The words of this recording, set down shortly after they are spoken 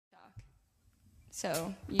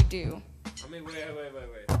So you do. I mean, wait.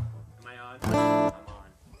 Am I on? I'm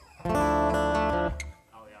on.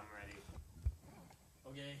 Oh yeah, I'm ready.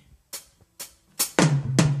 Okay.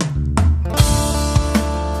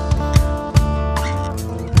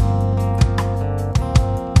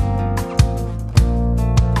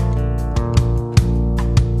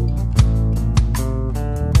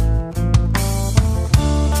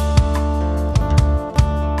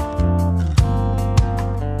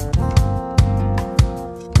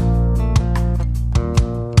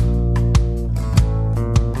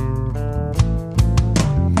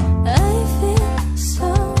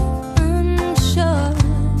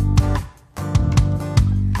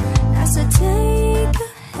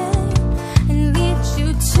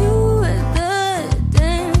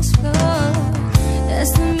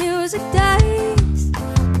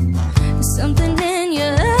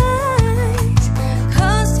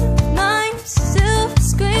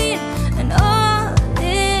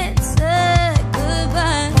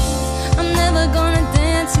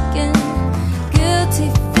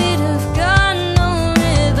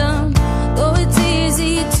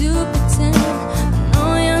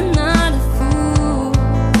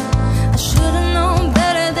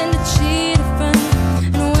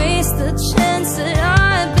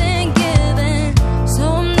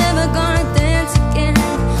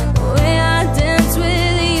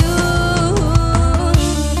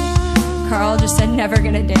 Never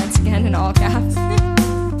gonna dance again in all caps.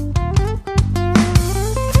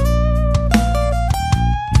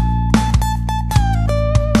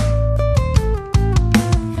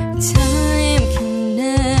 Time can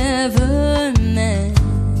never mend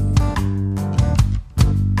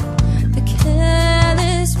the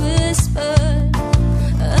careless whisper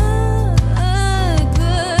of a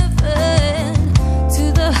good friend to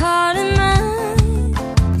the heart and mind.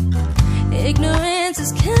 Ignorance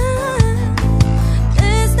is kind.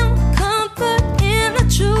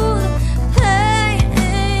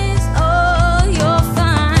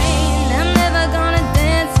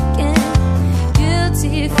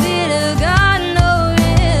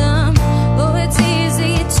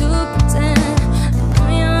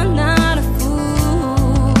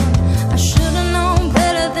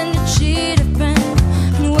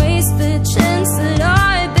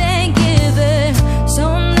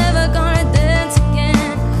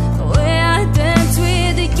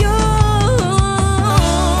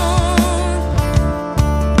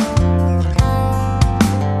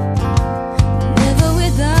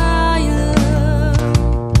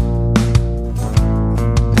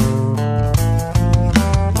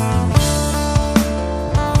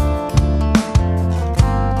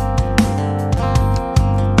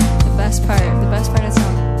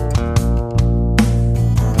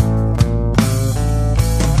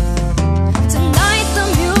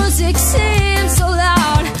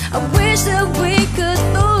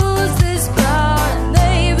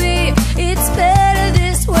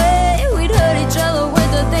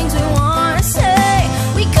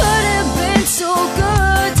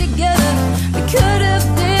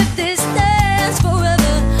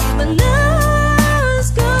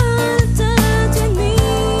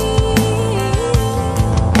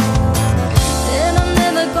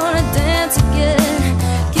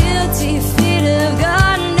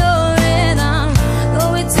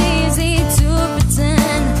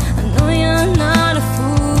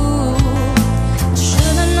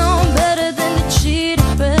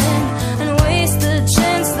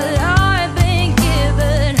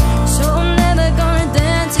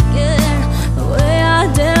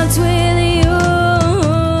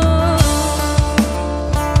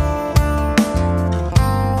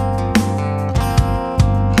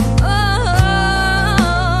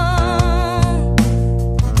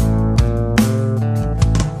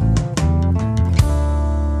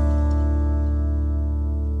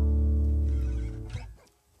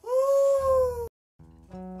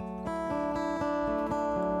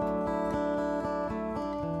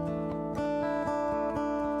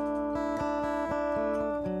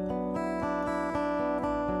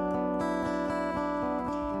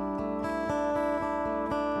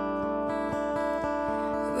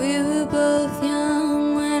 We were both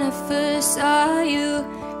young when I first saw you.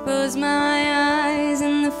 Close my eyes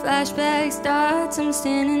and the flashback starts. I'm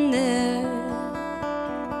standing there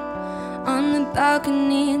on the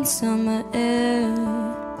balcony in summer air.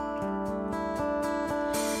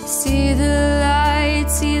 See the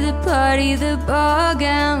lights, see the party, the ball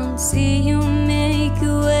gown. See you make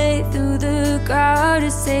your way through the crowd to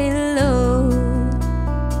say hello.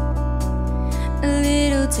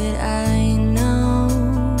 Little did I know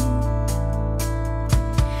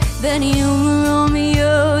that you were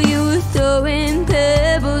Romeo, you were throwing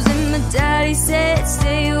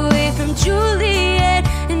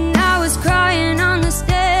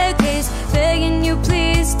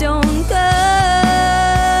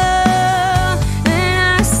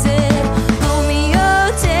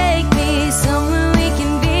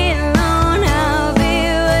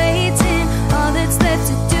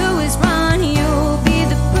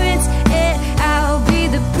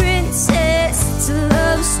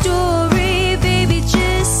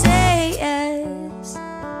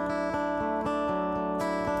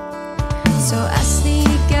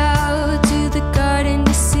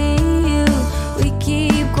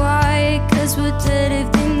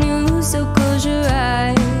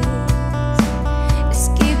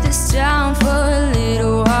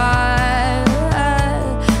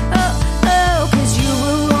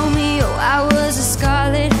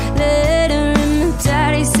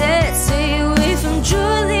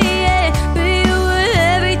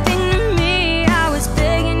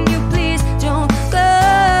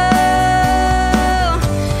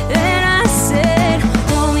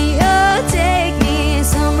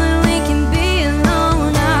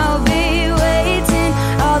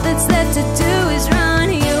that's left to do is run.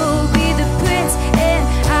 You'll be the prince and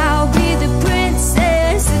I'll be the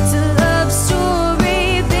princess. It's a love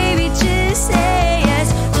story, baby, just say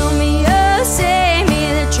yes. Romeo, save me,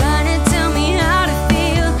 they're trying to tell me how to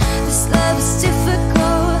feel. This love is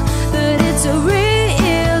difficult, but it's a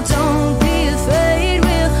real. Don't be afraid,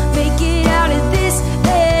 we'll make it out of this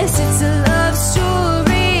mess. It's a love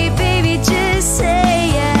story, baby, just say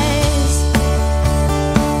yes.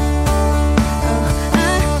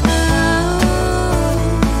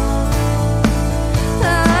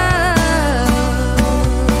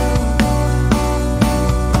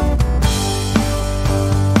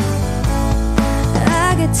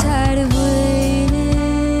 I get tired of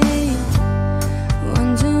waiting,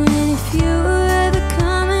 wondering if you were ever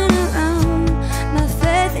coming around. My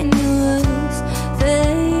faith in you was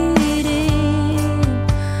fading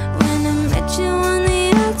when I met you on the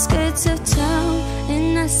outskirts of town,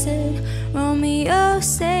 and I said, Romeo,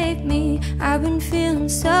 save me. I've been feeling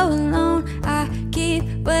so alone. I keep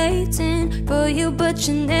waiting for you, but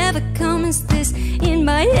you never come. Is this in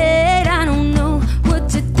my head? I don't know what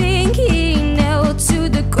to think. He knelt to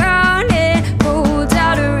the ground and pulled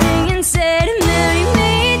out a ring and said, marry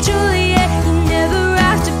me, Juliet. You never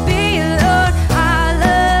have to be alone. I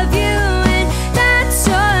love you, and that's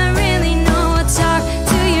all I really know. I'll talk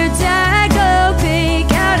to your dad, go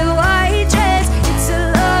pick out a white dress. It's a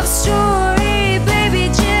love story, baby,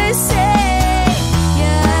 just say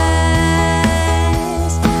yes.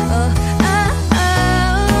 Oh, oh, oh.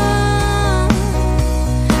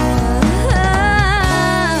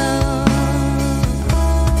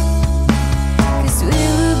 Cause we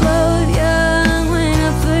were both young when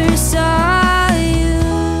I first saw you.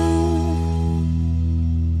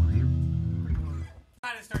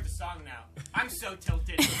 How to start the song now? I'm so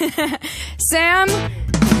tilted.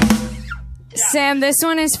 Sam, this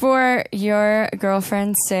one is for your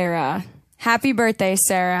girlfriend, Sarah. Happy birthday,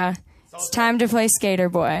 Sarah. It's time to play Sk8er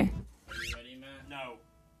Boi. Are you ready, Matt? No.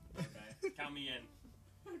 Okay. Count me in.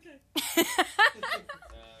 Okay.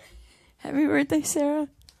 Happy birthday, Sarah.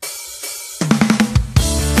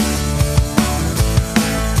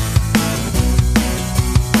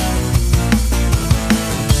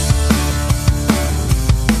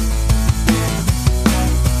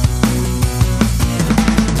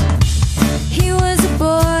 He was a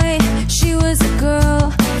boy, she was a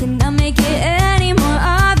girl. Cannot make it any more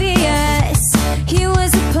obvious. He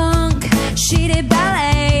was a punk, she did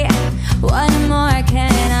ballet. What more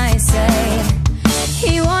can I say?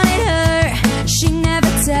 He wanted her, she never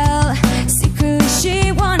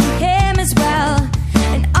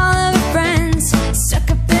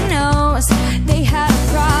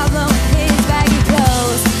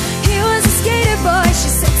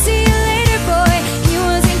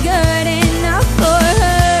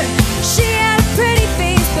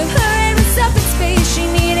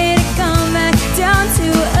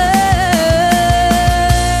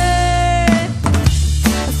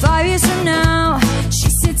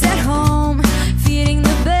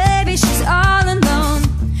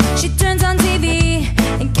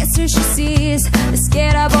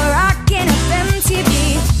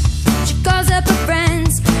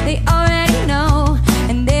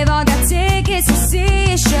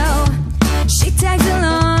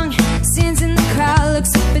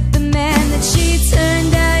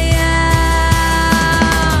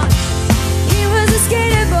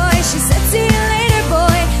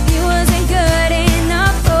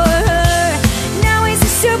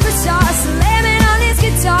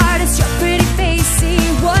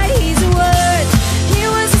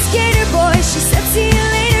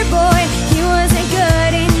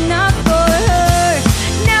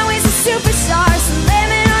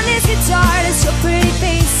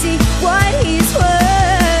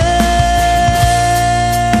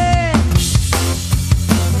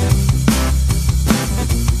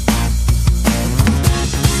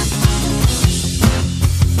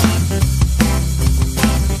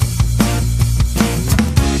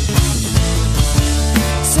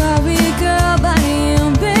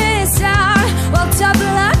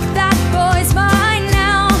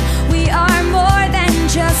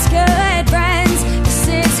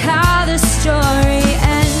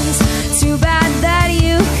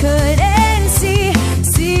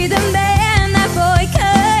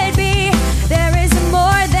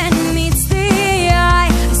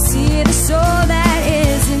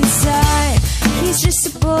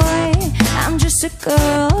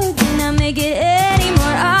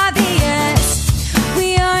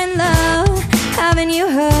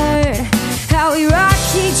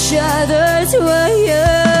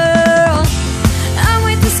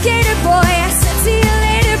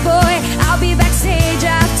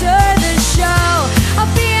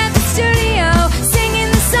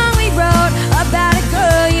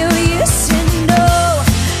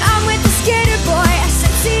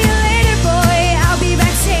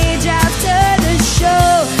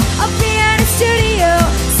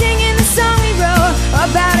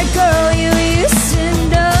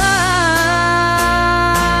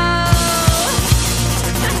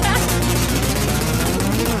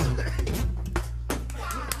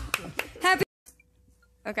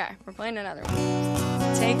And another one.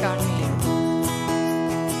 Take on me.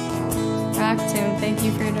 Ractoon, thank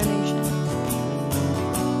you for your donation.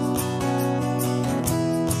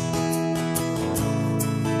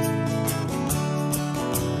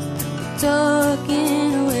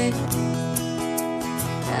 Talking away,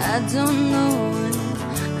 I don't know what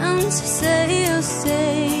I'm to say. I'll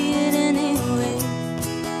say it anyway.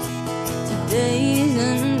 Today's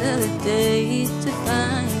another day to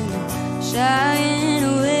find shying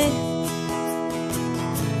away.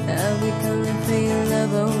 I'll be coming for your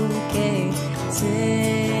love, okay?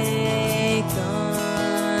 Take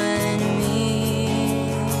on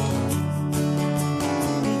me.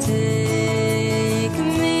 Take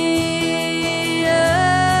me.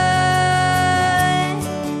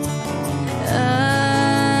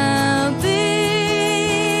 I'll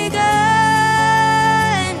be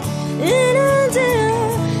gone in a day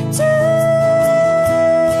or two.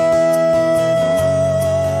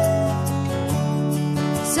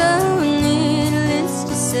 So needless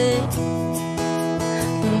to say,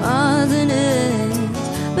 I'm all that is,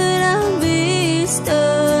 but I'll be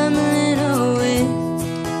stumbling away,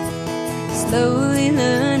 slowly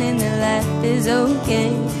learning that life is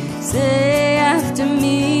okay. Say after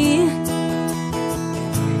me,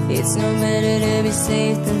 it's no better to be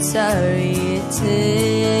safe than sorry.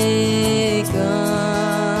 Take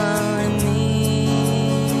on me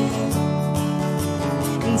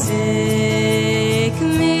and take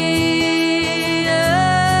me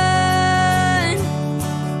on.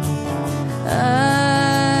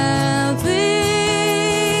 I'll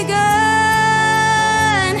be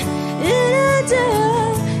gone in a day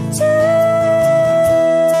or two.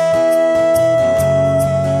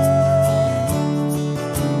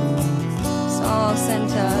 So I'll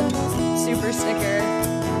send a super sticker.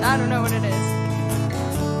 I don't know what it is.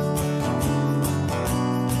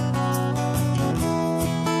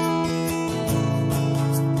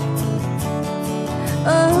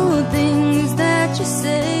 Oh, things that you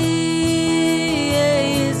say,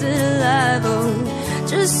 is it alive or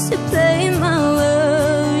just to play my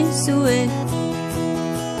worries away?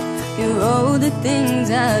 You're all the things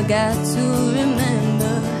I got to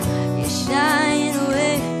remember. You're shying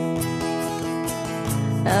away.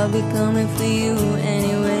 I'll be coming for you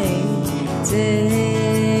anyway.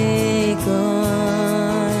 Take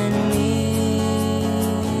on me.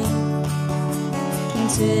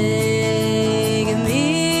 Take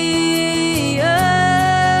me on.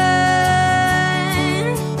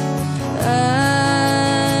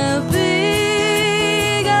 I'll be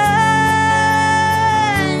gone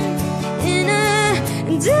in a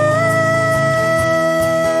day.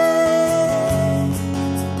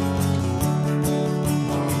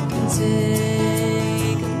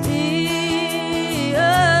 Take me on.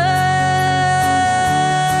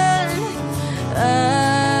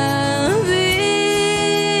 I'll be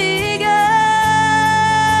gone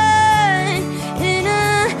in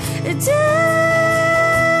a day.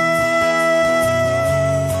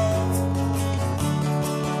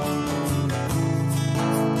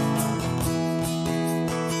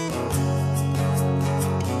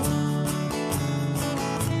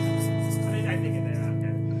 I think it there.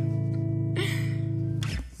 Okay.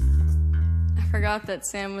 I forgot that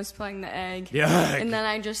Sam was playing the egg. Yeah. And then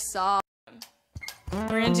I just saw him.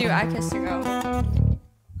 We're gonna do I Kissed a Girl.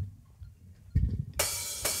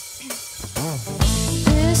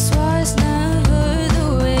 This was never the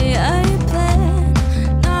way I planned,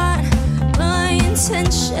 not my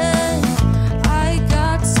intention. I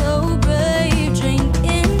got so brave, drink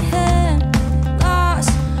in hand,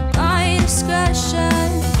 lost my discretion.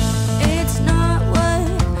 It's not what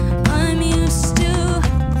I'm used to,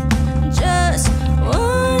 just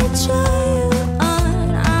wanna try you on.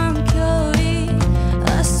 I'm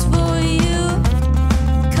curious for you,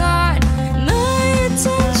 caught my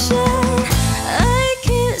attention. I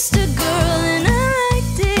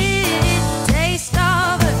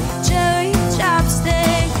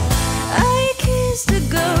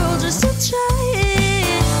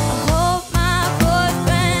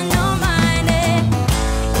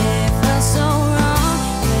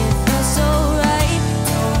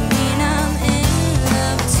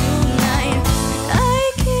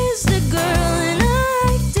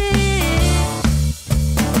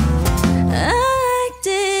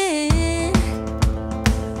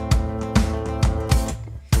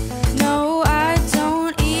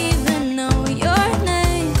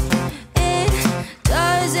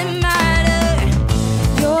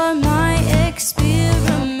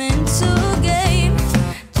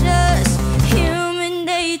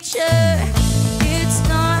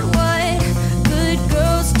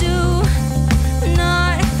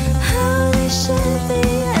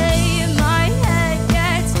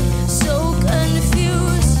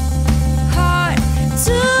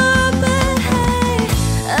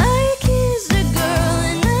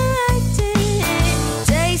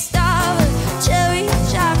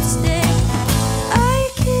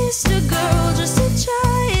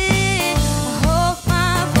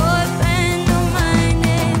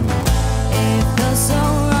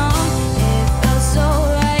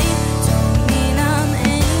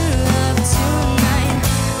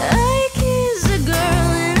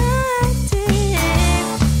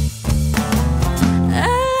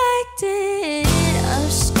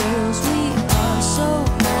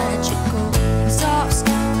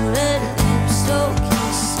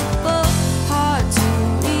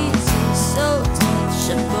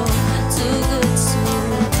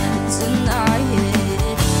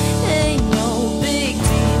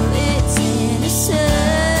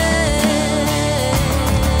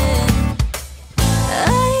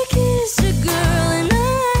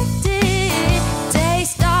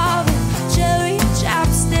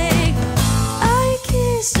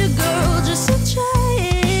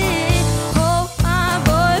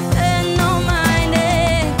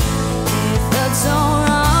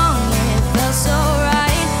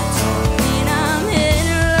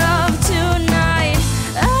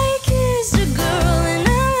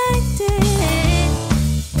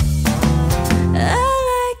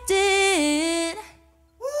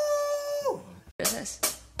this.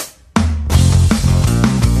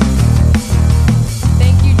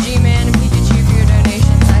 Thank you, G-Man and Pikachu, for your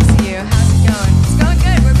donations. I see you. How's it going? It's going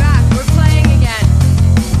good. We're back. We're playing again.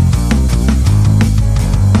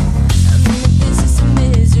 I'm in the business of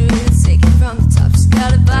misery. Let's take it from the top. She's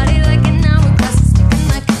got a body like an hourglass, it's ticking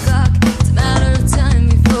like a clock. It's a matter of time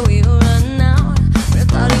before we all run out. But I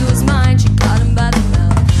thought he was mine. She caught him by the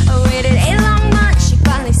mouth. I waited 8 long months. She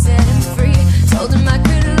finally set him free. Told him I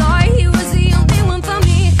couldn't lie. He was the only one for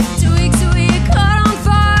me. 2 weeks a week, caught on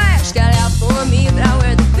fire. She got out for me, but I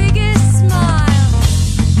wear the biggest smile.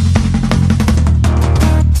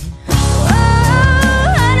 Whoa,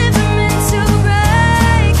 I never meant to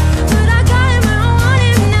break, but I got him where I want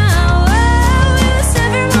him now. Oh, it was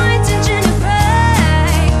never my intention to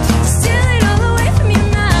break, steal it all away from you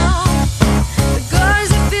now. But God,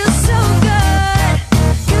 it feels so good,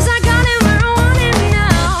 'cause I got him where I want him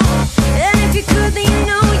now. And if you could, then you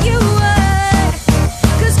know you would,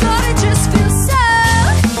 'cause God, it just feels so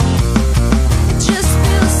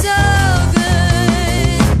good.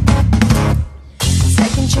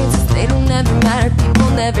 Second chances, they don't ever matter, people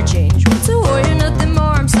never change. Once a warrior, nothing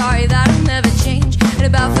more, I'm sorry, that'll never change. And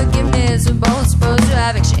about forgiveness, we're both supposed to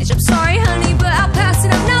have exchange. I'm sorry, honey, but I'll pass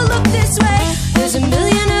it up, now look this way. There's a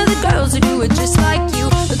million other girls who do it just like you,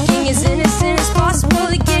 looking as innocent as possible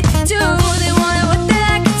to get to. They want it what the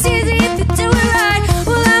heck, it's easy if you do it right.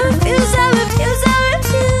 Well, I refuse, I refuse, I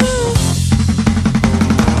refuse.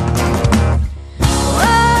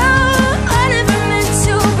 Whoa, I never meant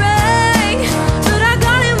to break, but I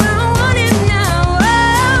got him where I want him now.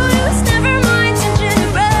 Oh, it was never my intention to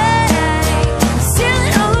break, steal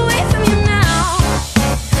it all away from you now.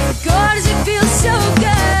 God, does it feel so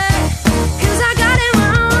good, 'cause I got him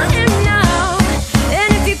where I want him now. And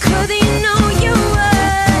if you could, then you know you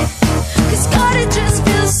would, 'cause God, it just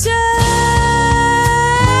feels so,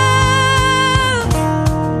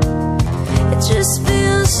 it just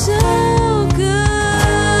feels so good.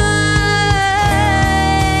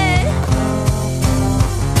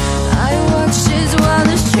 I watched his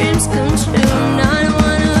wildest dreams come true, not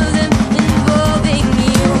one of them involving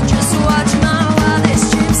you. Just watch my wildest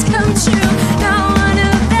dreams come true, not one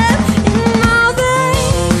of them involving.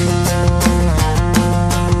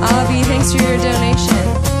 Avi, thanks for your donation.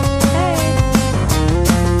 Hey.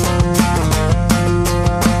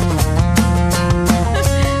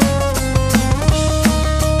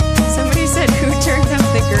 Somebody said, who turned up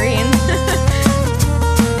the green?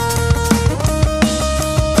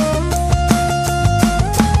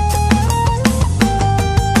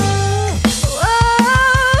 Whoa,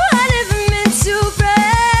 I never meant to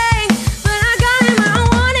break, but I got him where I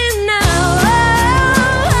want him now. Oh,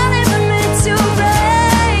 I never meant to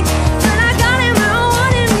break, but I got him where I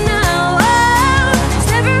want him now. Oh, it's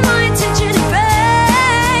never my intention to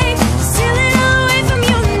break, steal it all away from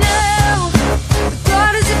you now. But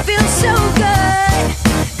God, does it feel so good,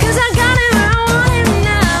 'cause I got him where I want him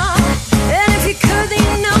now. And if you could, then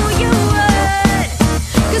you know you would,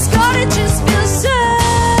 'cause God, it just feels so,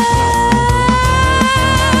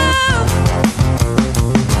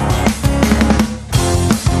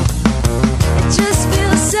 it just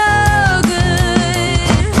feels so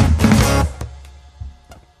good.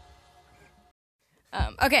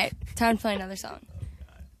 Okay, time to play another song.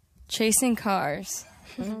 Chasing Cars.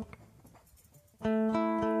 We'll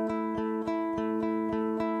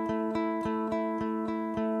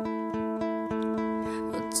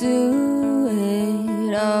do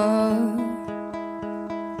it all,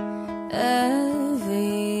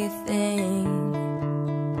 everything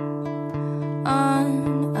on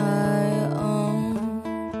our own.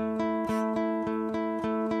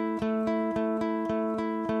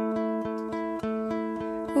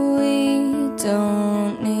 We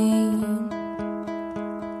don't need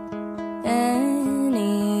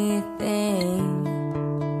anything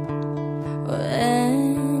or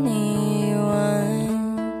anyone.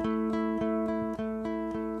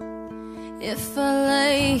 If I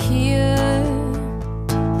lay here,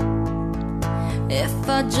 if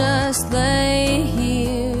I just lay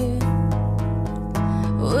here,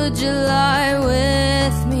 would you lie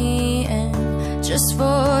with me and just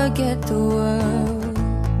forget the world?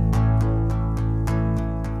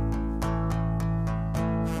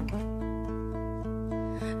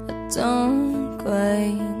 I don't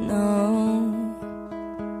quite know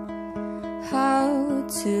how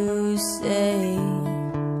to say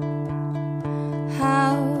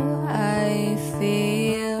how I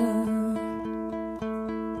feel.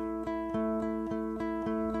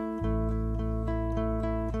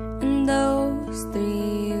 And those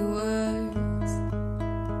 3 words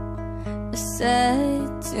are said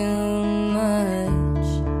too much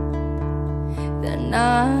they're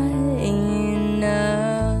not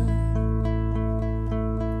enough.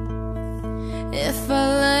 If I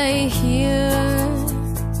lay here,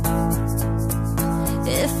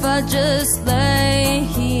 if I just lay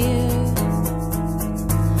here,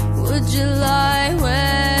 would you lie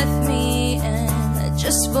with me and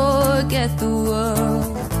just forget the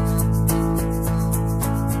world?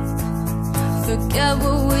 Forget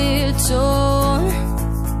what we're told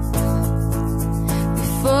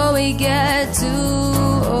before we get too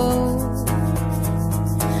old.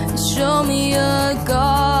 Show me a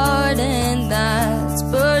garden that's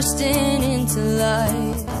bursting into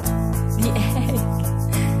life. The egg.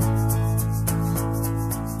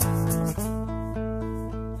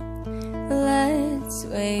 Let's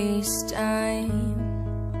waste time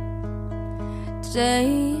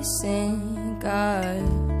chasing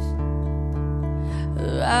cars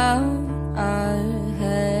around our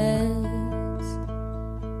heads.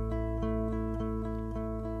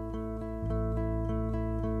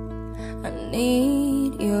 I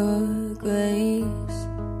need your grace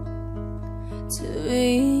to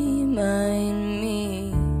remind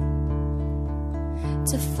me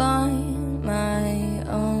to find my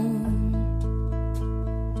own.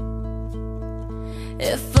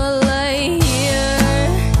 If I lay here,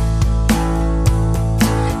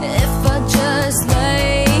 if I just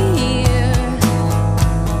lay here,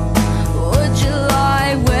 would you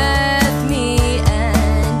lie with me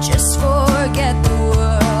and just forget the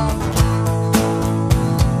world?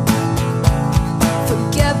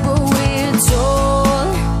 Forget what we're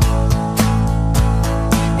told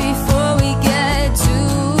before we get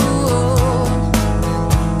too old.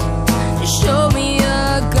 Show me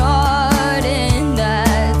a garden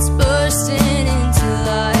that's bursting into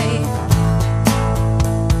life.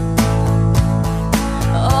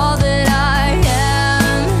 All that I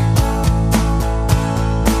am,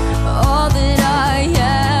 all that I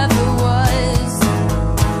ever was,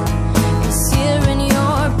 is here in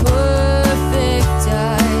your perfect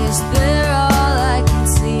eyes. They're all I can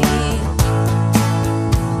see.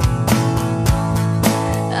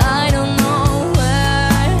 I don't know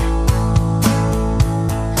where,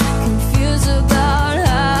 confused about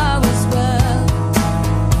how as well.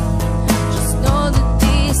 Just know that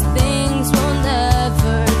these things will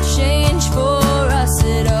never change for us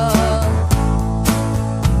at all.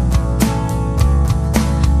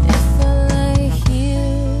 If I lay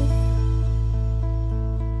here,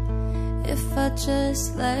 if I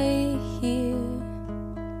just lay here,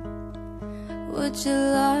 would you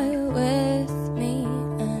lie with me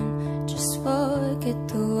and just forget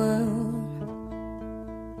the world?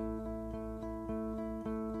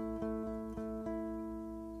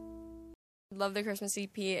 Love the Christmas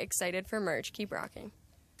EP. Excited for merch. Keep rocking.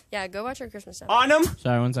 Yeah, go watch our Christmas stuff. Aunim,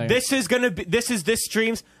 Sorry, one second. this is this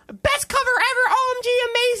stream's best cover ever. OMG,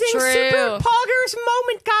 amazing, True. super poggers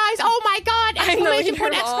moment, guys. Oh my god! I know Exclamation you're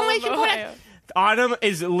point! all Exclamation point! Ohio. Aunim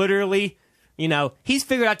is literally, you know, he's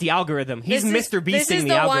figured out the algorithm. He's Mr. Beasting This is the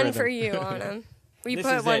the algorithm. one for you, Aunim. We This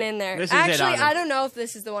put is one it. in there. This is it, Actually, Aunim. I don't know if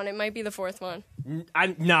this is the one. It might be the fourth one.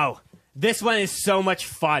 No, this one is so much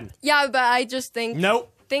fun. Yeah, but I just think... Nope.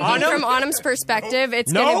 Thinking Aunim? from Autumn's perspective, it's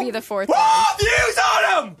No. going to be the fourth Whoa, one. views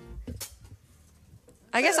on him!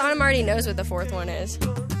 I guess Autumn already knows what the fourth one is.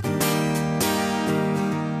 The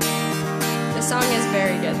song is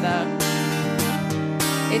very good, though.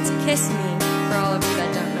 It's Kiss Me, for all of you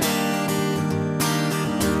that don't know.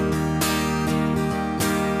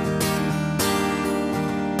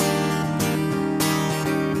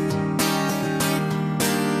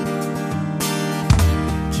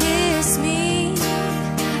 Kiss me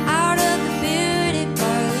out of the bearded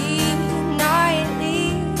barley nightly,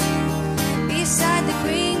 beside the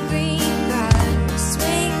green, green grass.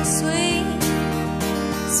 Swing, swing,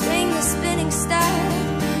 swing the spinning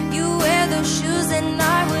staff. You wear those shoes and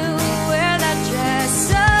I will wear that dress.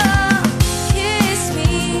 So kiss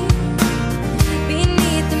me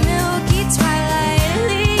beneath the milky twilight.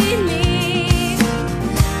 Lead me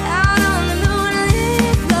out on the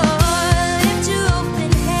moonlit floor. Lift your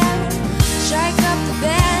open hand, strike up the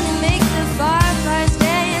band and make the fireflies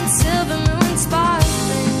dance. Silver moon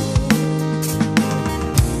sparkling.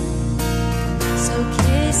 So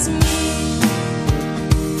kiss me.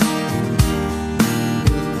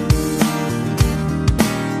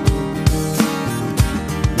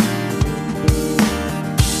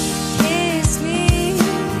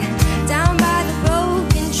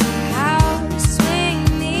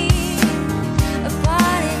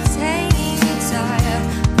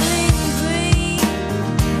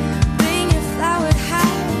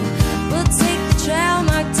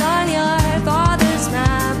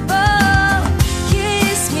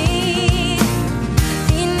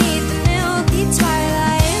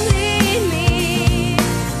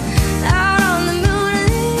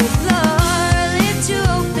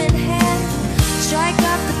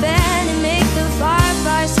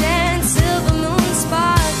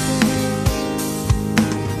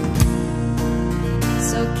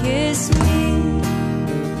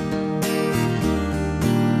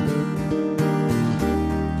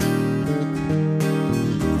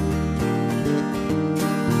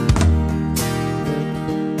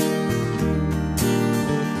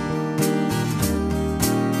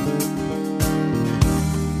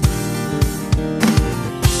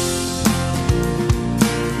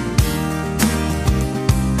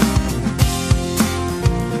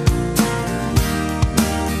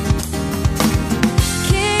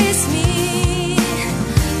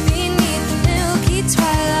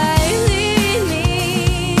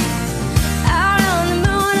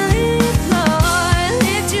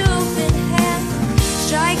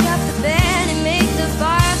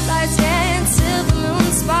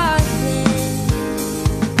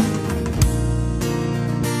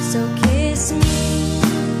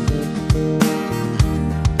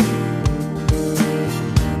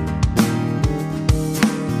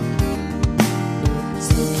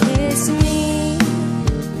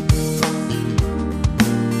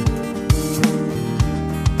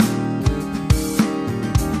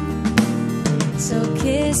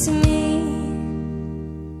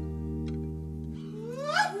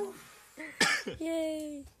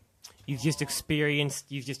 you've just experienced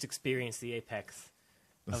the apex.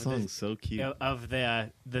 That song's so cute. Of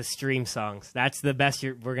the stream songs. That's the best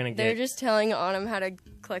we're gonna get. They're just telling Aunim how to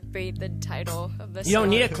clickbait the title of the song. You don't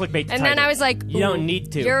need a clickbait title. And then I was like, you don't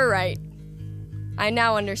need to. You're right. I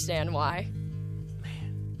now understand why.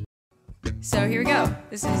 So here we go.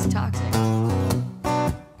 This is Toxic.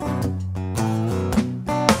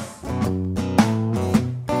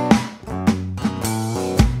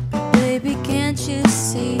 Baby, can't you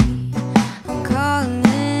see I'm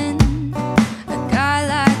calling? A guy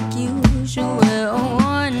like you should wear a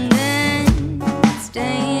warning. It's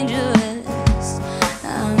dangerous,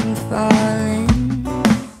 I'm falling.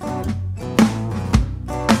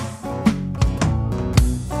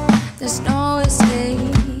 There's no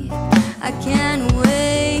escape, I can't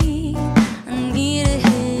wait. I need a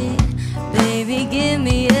hit, baby, give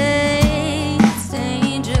me it. It's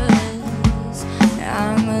dangerous,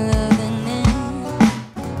 I'm living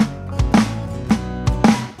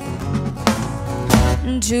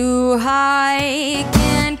in. Too high,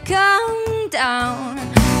 can't come down.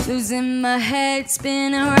 Losing my head,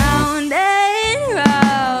 spin around and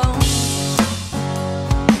round.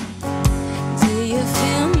 Do you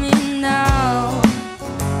feel me now?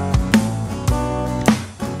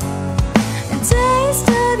 A taste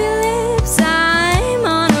of your lips, I'm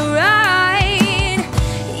on a ride.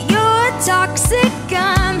 You're toxic,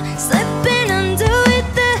 I'm slipping under with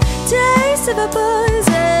the taste of a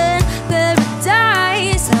poison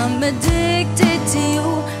paradise. I'm addicted to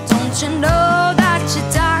you, don't you know that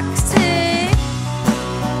you're toxic?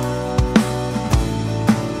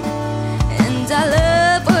 And I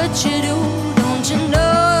love what you do, don't you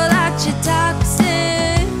know that you're toxic?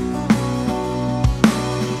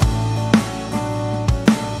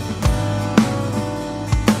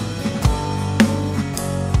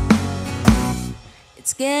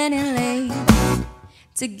 It's getting late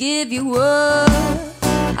to give you up.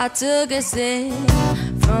 I took a sip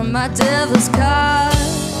from my devil's cup.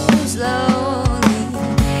 Slowly,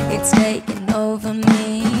 it's taking over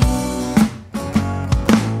me.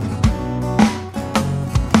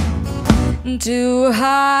 Too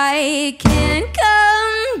high, can't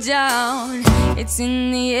come down. It's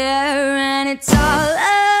in the air and it's all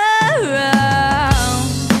around.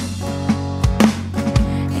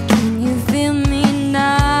 Can you feel me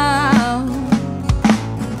now?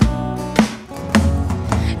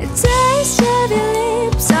 The taste of your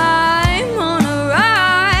lips, I'm on a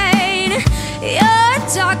ride. You're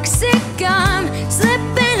toxic, I'm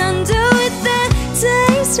slipping under with the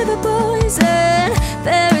taste of a poison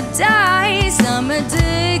paradise. I'm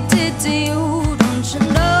addicted to you, don't you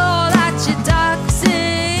know that you're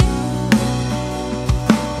toxic?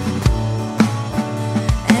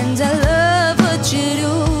 And I love what you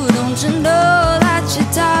do, don't you know that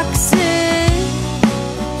you're toxic?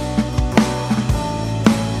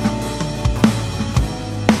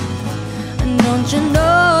 And don't you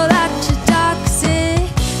know that you're toxic?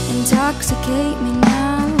 Intoxicate me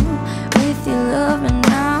now with your love and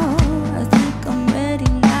now. I think I'm ready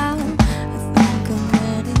now, I think I'm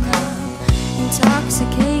ready now.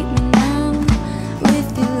 Intoxicate me now with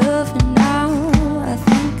your love and now. I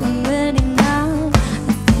think I'm ready now,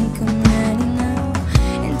 I think I'm ready now.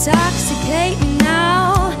 Intoxicate me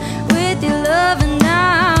now with your love and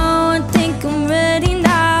now. I think I'm ready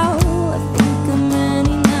now, I think I'm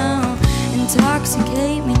ready now.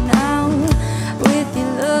 Intoxicate me now with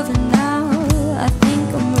your love and now. I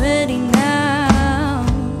think I'm ready now.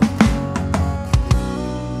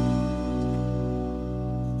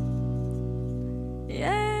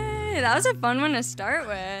 Yay! That was a fun one to start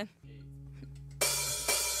with.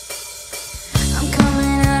 I'm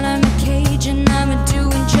coming out of my cage and I'm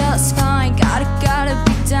doing just fine. Gotta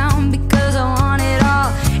be down because I want it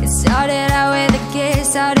all. It started out with a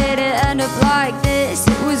kiss, how did it end up like this?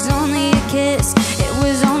 It was only a kiss, it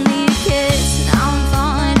was only a kiss. Now I'm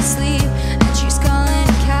falling asleep and she's calling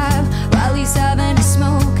a cab while he's having a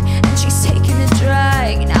smoke and she's taking a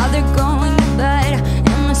drag. Now they're going to bed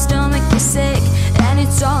and my stomach is sick and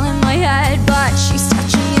it's all in my head, but she's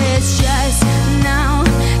touching it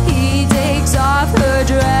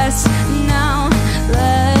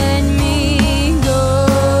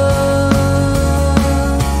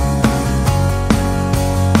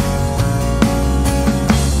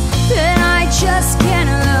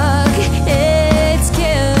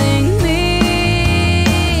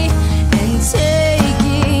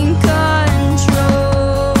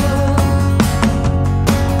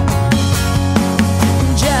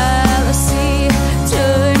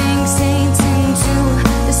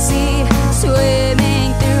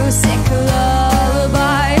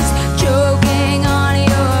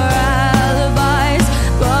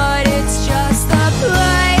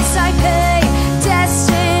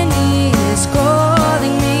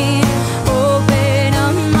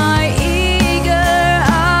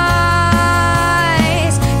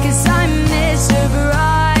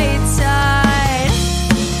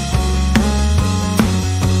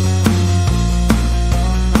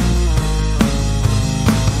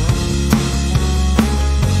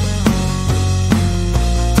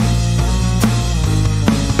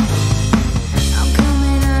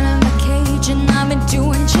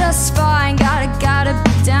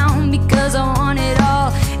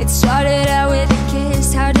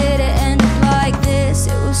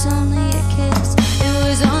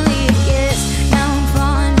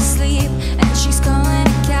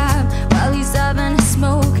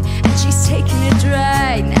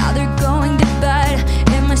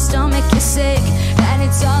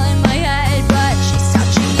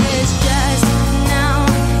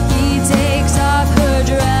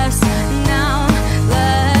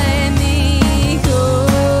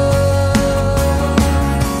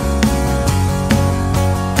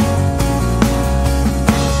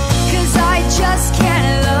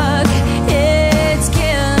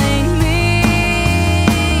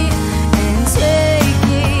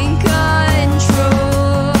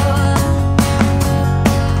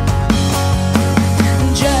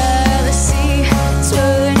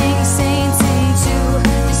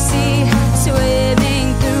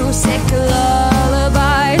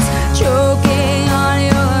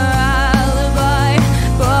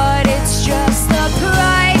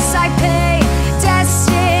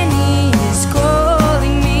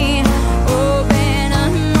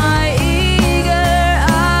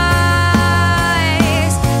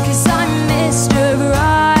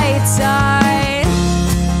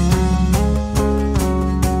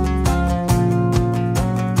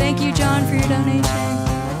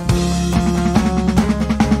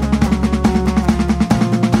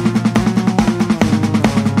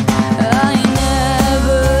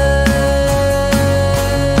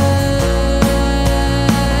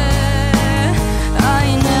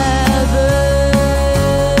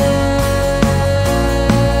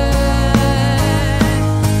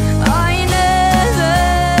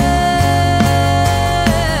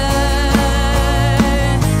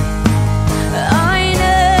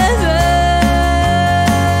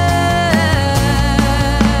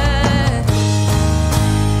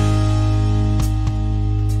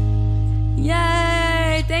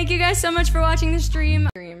much for watching the stream.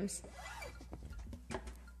 Dreams.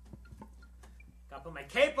 Gotta put my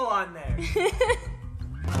capo on there.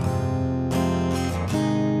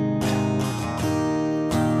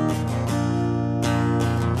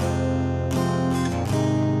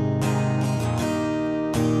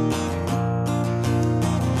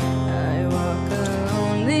 I walk a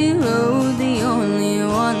lonely road, the only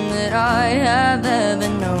one that I have ever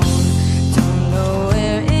known. Don't know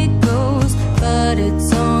where it goes, but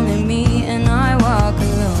it's only me and I walk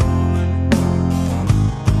alone.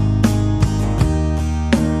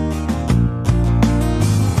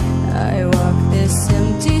 I walk this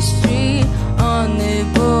empty street on the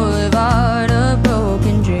boulevard of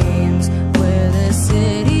broken dreams, where the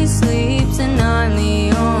city sleeps and I'm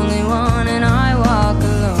the only one and I walk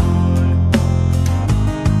alone.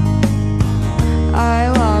 I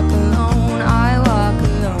walk alone, I walk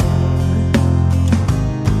alone.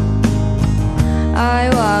 I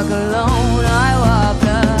walk alone, I walk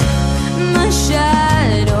alone. My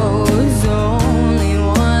shadow's the only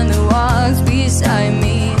one that walks beside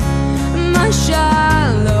me. My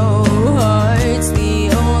shallow heart's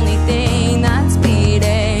the only thing that's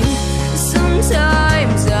beating.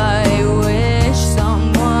 Sometimes I wish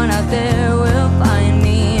someone out there will find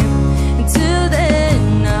me. Until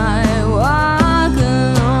then I walk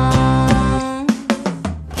alone.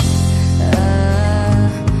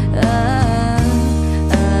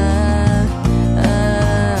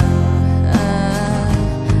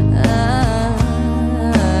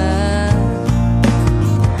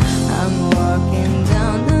 I'm walking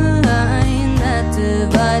down the line that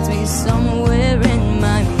divides me somewhere in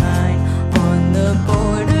my mind, on the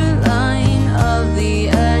borderline of the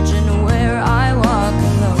edge and where I walk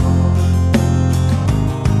alone.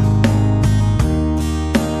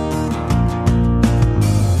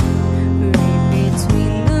 Read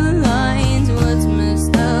between the lines what's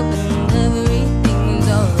messed up and everything's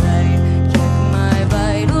alright. Check my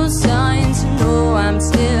vital signs to know I'm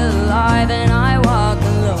still alive and I walk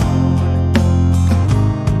alone.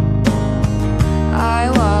 I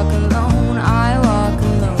walk alone, I walk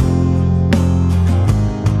alone.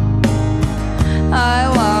 I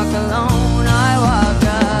walk alone, I walk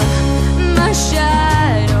alone. My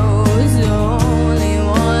shadow's the only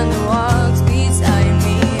one that walks beside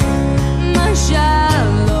me. My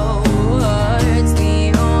shallow heart's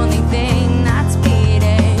the only thing that's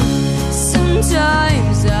beating.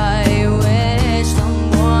 Sometimes I wish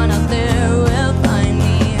someone out there will find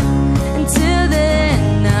me. Until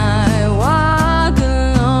then I walk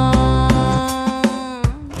alone.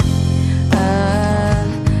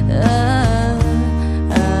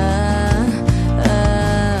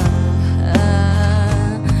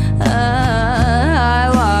 I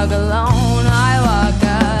walk alone, I walk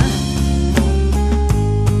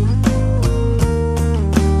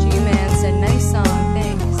G-Man said, nice song,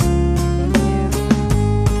 thanks. Thank you.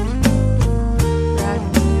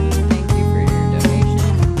 Radioactive, thank you for your donation.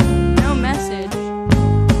 No message.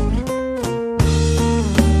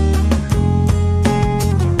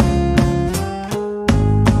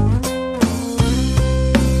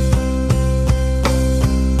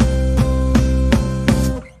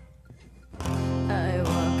 I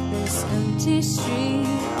walk this empty street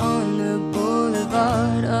on the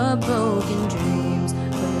boulevard of broken dreams,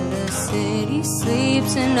 where the city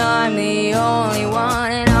sleeps and I'm the only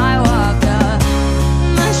one and I walk up.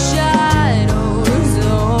 My shadow's the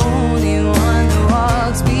only one that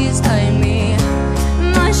walks beside me.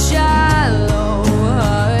 My shallow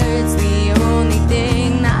heart's the only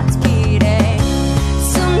thing that's beating.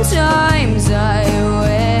 Sometimes I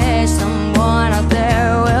wish someone out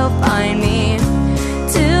there will find me.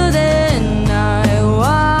 Till then I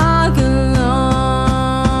walk alone.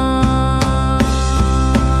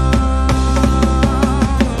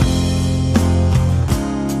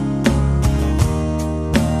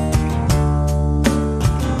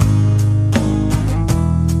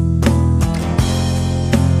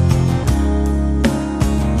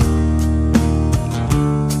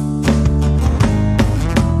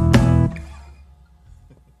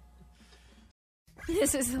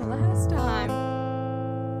 This is the last time.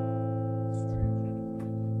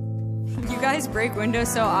 You guys break windows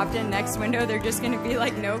so often, next window they're just gonna be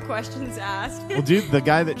like, no questions asked. Well, dude, the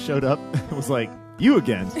guy that showed up was like, you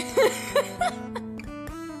again.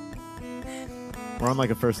 We're on like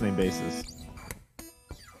a first name basis.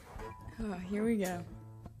 Oh, here we go.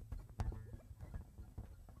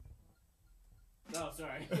 Oh,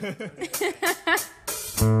 sorry.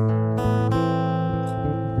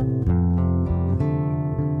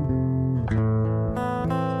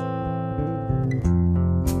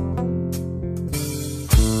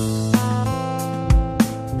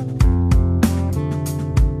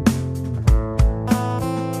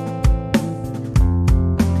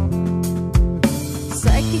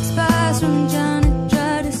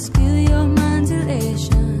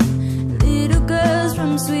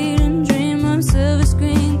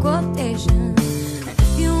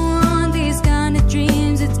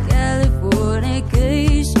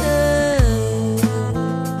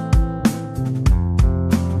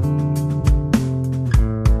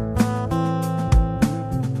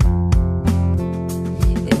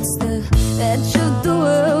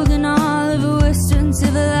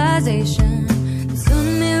 civilization. The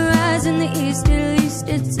sun may rise in the east, at least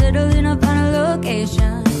it's settled in a final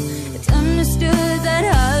location. It's understood that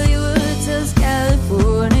Hollywood sells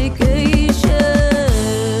Californication.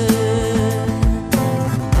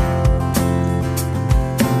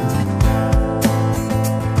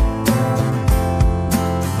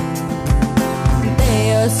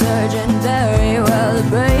 They are surgeon very well to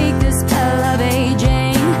break the spell of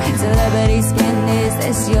aging. Celebrity skin, is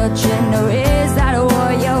this your chin or is that a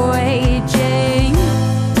war you're waging?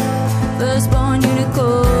 Firstborn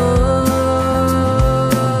unicorn,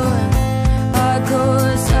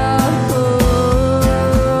 hardcore softcore.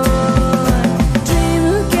 Dream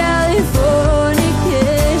of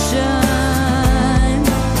Californication.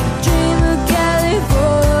 Dream of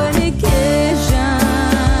Californication.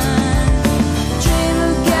 Dream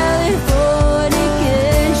of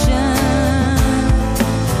Californication.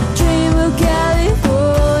 Dream of Californication.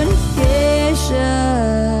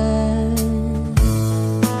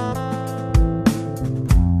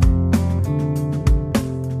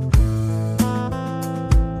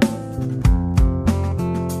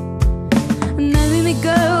 Marry me,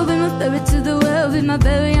 girl, be my favorite to the world, be my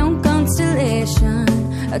very own constellation.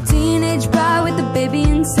 A teenage bride with a baby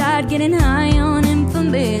inside, getting high on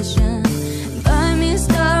information. Buy me a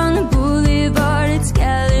star on the boulevard, it's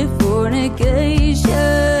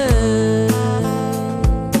Californication.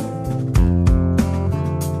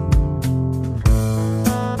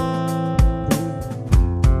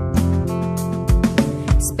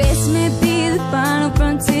 Space may be the final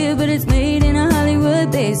frontier, but it's made in a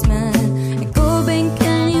Hollywood basement. And Cobain,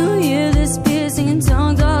 can you hear the spears singing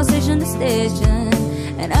songs all station to station?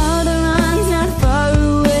 And all the runs not far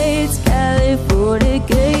away, it's Californication.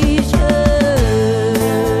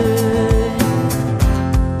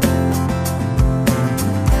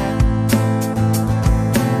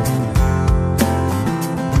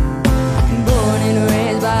 Born and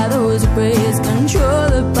raised by those who praise, control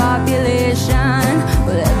the population.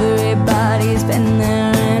 Well, everybody's been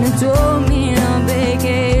there and it's all me on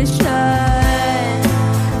vacation.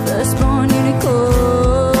 Firstborn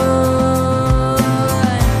unicorn,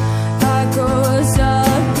 hardcore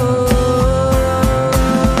softcore.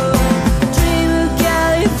 Dream of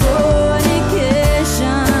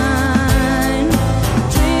Californication.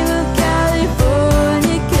 Dream of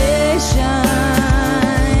Californication.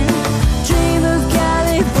 Dream of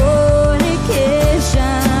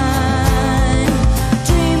Californication.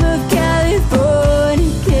 Dream of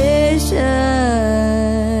Californication.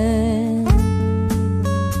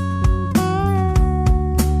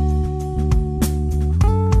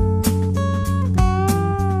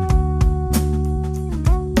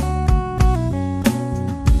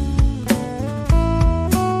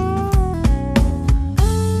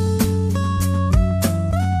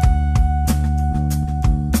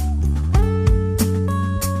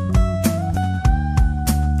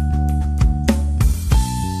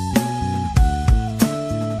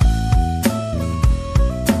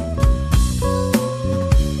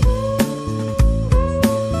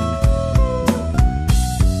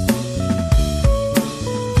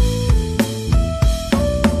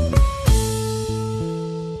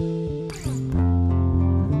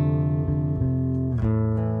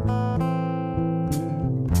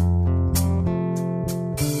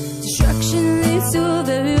 Destruction leads to a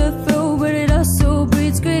very rough road, but it also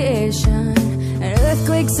breeds creation. And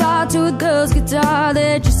earthquakes are to a girl's guitar,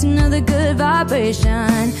 they're just another good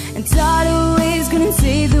vibration. And tidal waves couldn't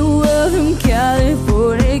save the world from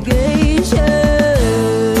Californication.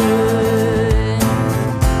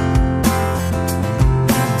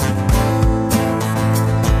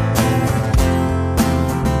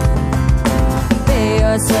 They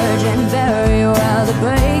are surgeon very well to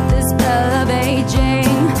break the spell of aging.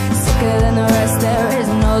 Sicker than the rest, there is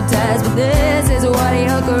no test, but this is what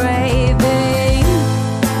you're craving.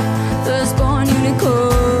 Firstborn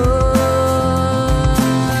unicorn,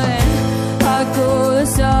 hardcore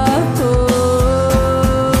softcore.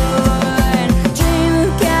 Dream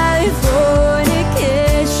of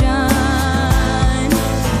Californication.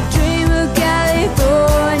 Dream of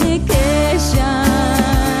Californication.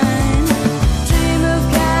 Dream of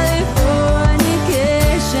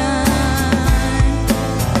Californication.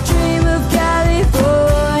 Dream of Californication.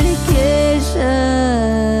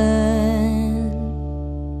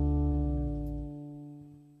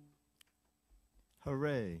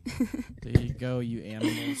 Hooray. There you go, you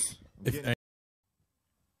animals.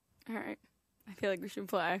 All right. I feel like we should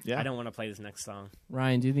play. Yeah. I don't want to play this next song.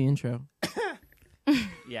 Ryan, do the intro.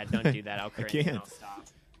 Yeah, don't do that. I'll cringe and can't. I'll stop.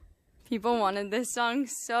 People wanted this song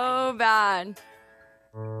so bad.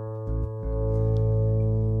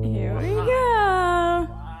 Here we go.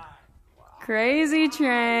 Crazy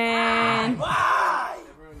Train.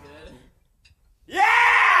 Everyone good?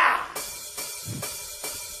 Yeah!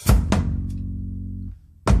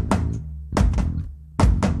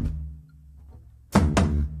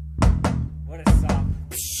 What a song.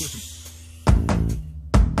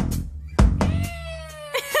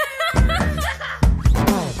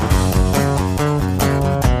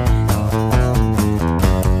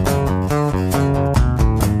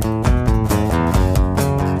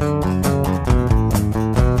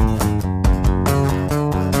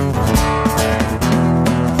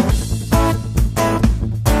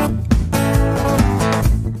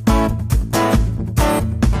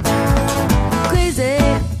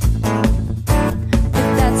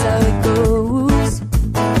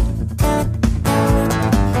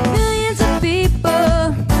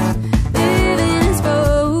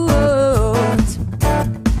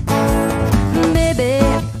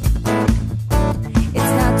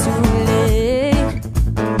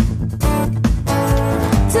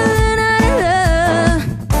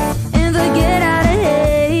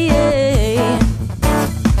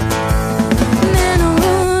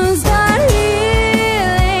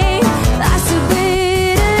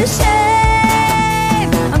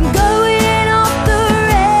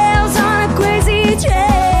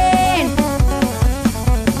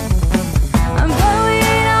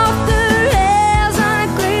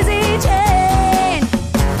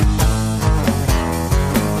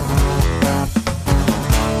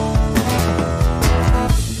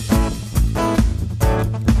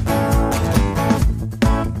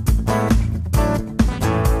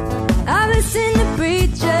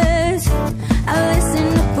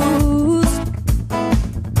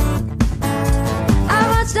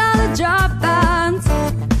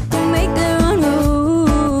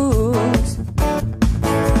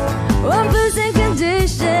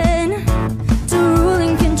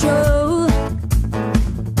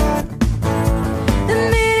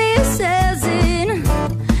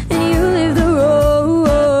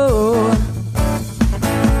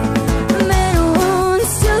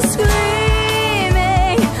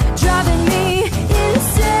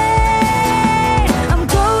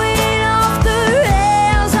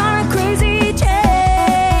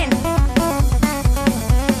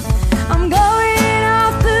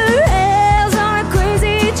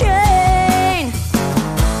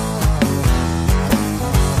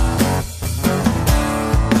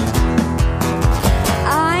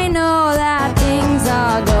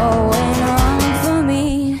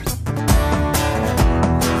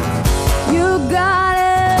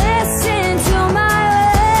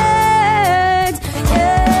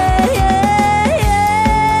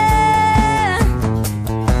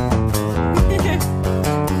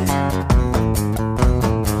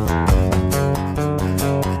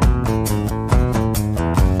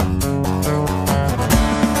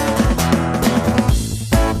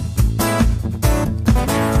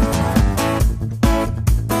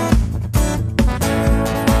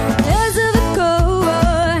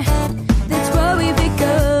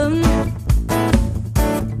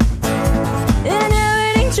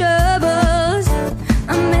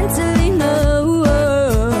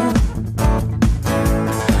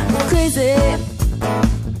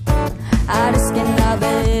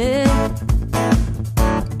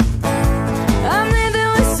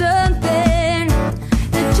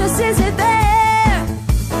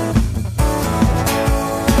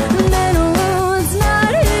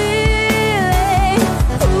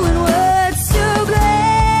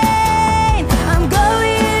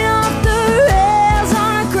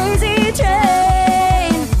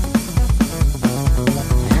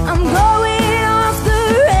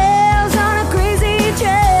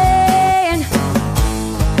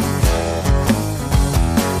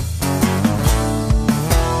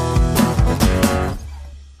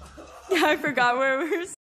 forgot where we were.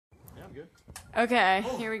 Yeah, I'm good. Okay,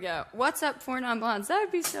 here we go. What's Up for Non-Blondes? That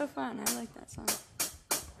would be so fun. I like that song.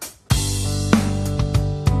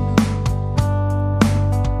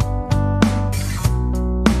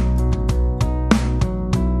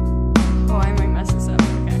 Oh, I might mess this up.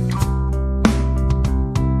 Okay.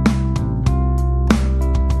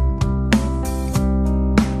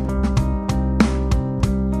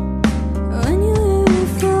 When you were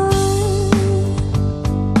before,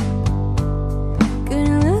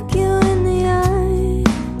 couldn't look you in the eye.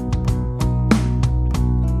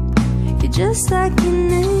 You're just like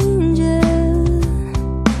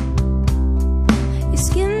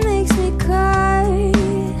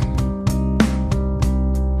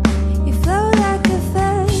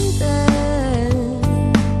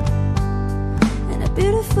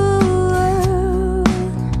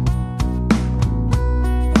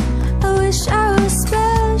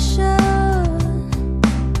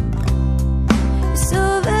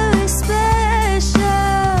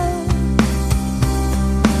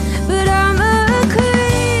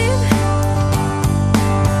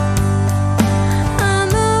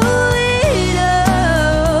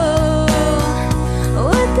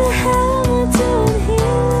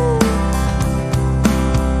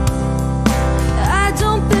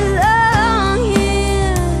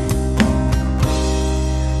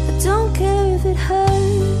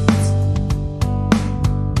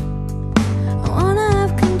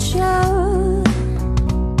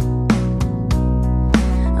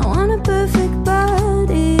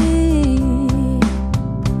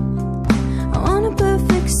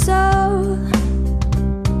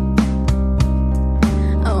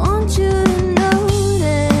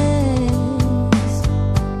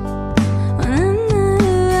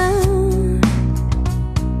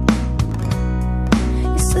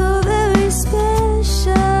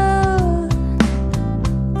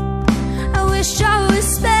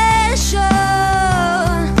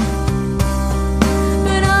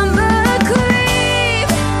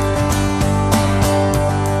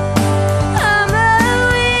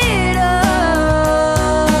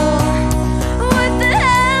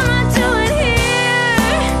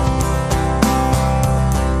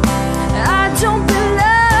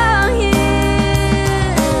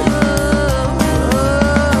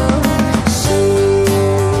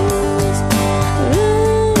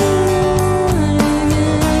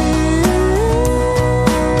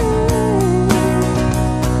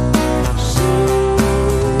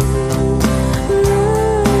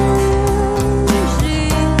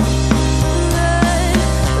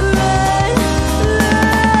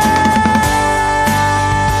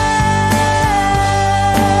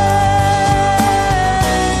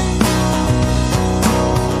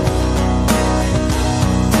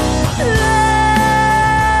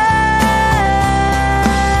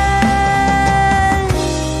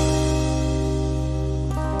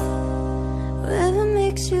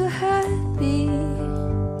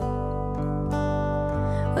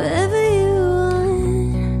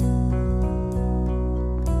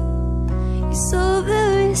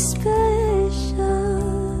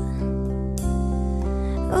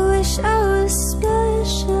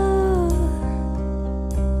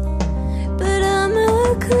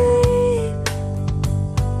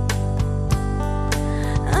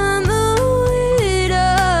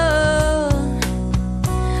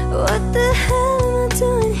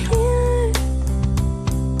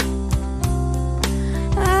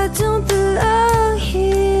don't belong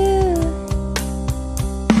here.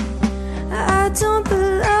 I don't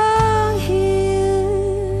belong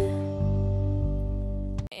here.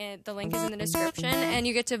 And the link is in the description, and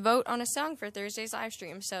you get to vote on a song for Thursday's live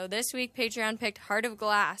stream. So this week, Patreon picked Heart of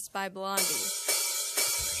Glass by Blondie,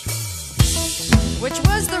 which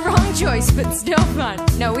was the wrong choice, but still fun.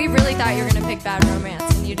 No, we really thought you were going to pick Bad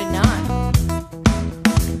Romance, and you did not.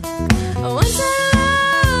 Once I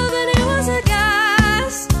loved and it was a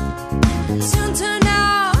gas, soon turned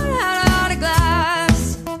out had a heart of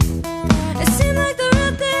glass. It seemed like the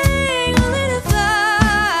real thing, only to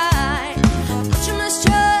find what you must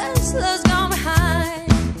trust, love's gone behind.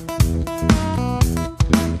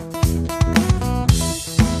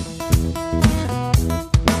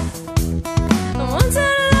 Once I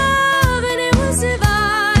loved and it was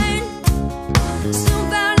divine, soon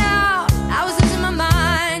found out I was losing my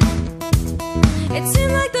mind. It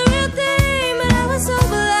seemed like the real thing, but I was so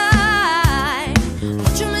blind.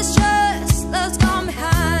 What you mistrust, love's gone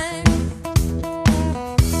behind.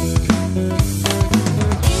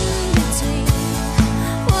 In between,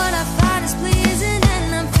 what I find is pleasing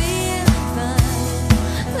and I'm feeling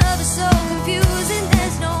fine. Love is so confusing,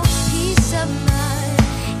 there's no peace of mind.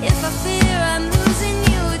 If I fear I'm losing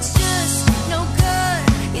you, it's just no good.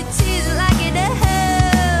 You tease it like it to hell.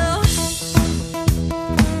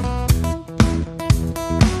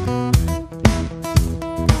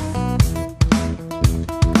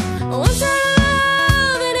 Once I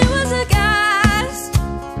loved and it was a gas,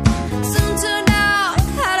 soon turned out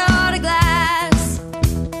had a heart of glass.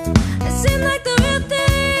 It seemed like the real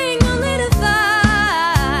thing, only to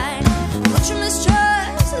find what you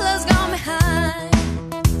mistrust, love's gone behind.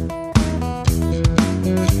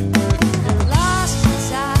 Lost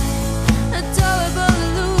inside adorable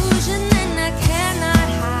illusion, and I cannot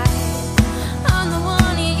hide. I'm the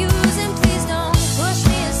one you're using, please don't push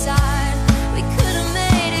me aside. We could have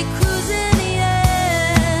made it cruise in the end.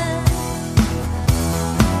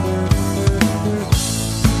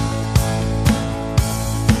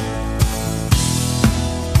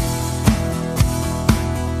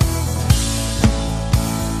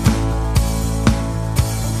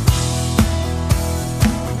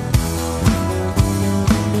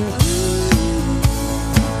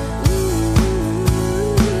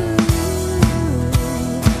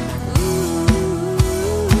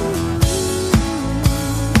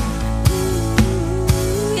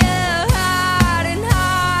 Yeah, hide and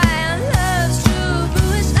high on love's true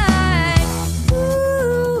bluish night.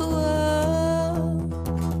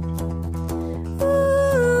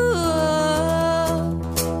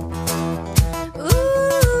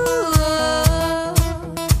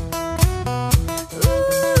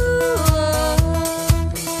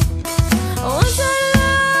 Once I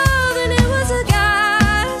loved and it was a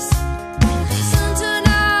gas, soon turned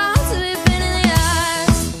out to be pain in the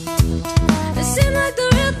ass. It seemed like the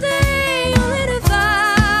real thing, only to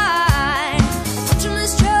find what you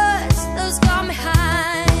mistrust, love's gone behind.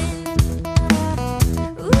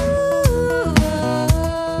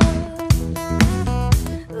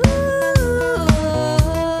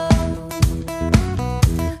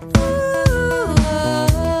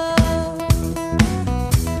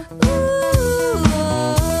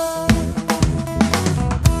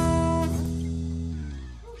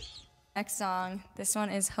 Next song. This one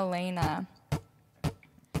is Helena.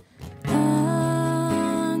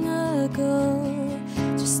 Long ago,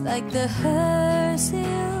 just like the hearse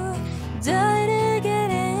you died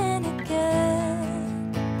again and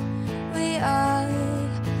again. We are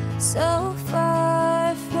so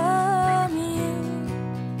far from you,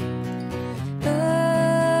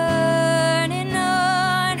 burning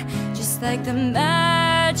on, just like the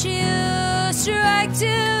match you strike to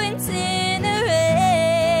incinerate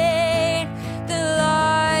the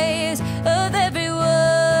lies of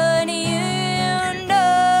everyone you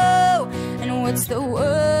know. And what's the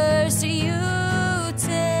worst you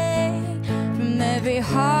take from every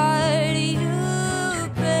heart you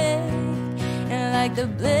break? And like the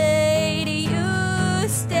blade you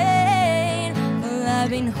stain, well, I've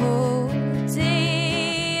been holding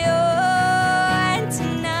on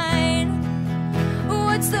tonight.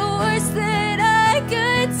 What's the worst that I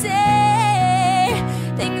could say?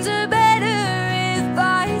 Things are better if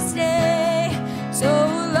I stay. So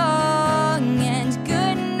long and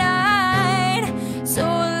good night. So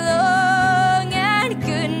long and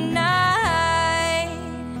good night.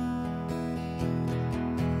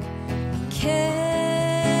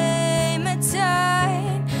 Came a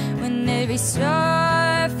time when every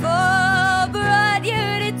starfall brought you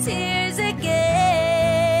to tears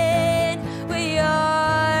again. We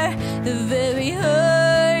are the very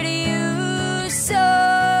hurt you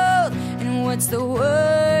saw.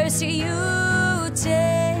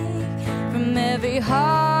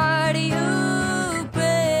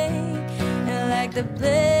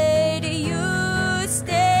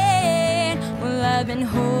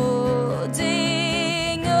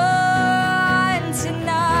 holding on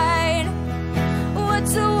tonight.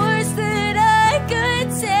 What's the worst that I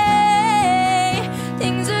could say?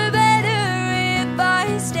 Things are better if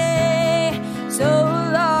I stay. So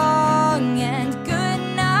long and good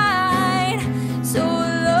night. So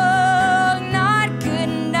long, not good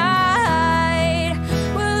night.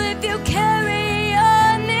 Well, if you carry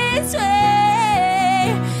on this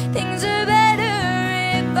way, things are better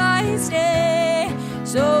if I stay.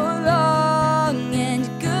 So long and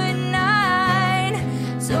good night.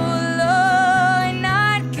 So long,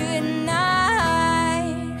 not good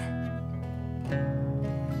night.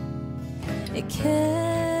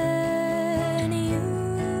 Can you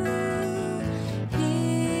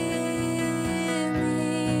hear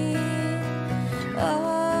me?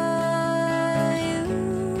 Are you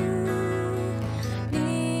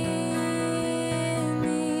near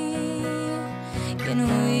me? Can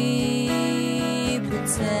we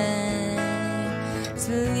pretend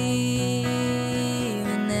to leave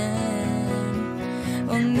and then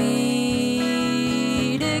we'll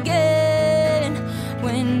meet again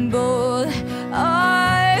when both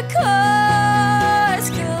our cars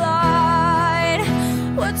collide?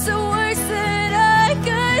 What's the worst that I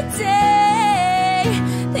could say?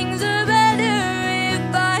 Things are better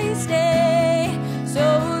if I stay. So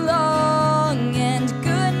long and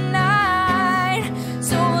good night.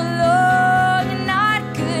 So long, not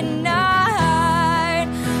good night.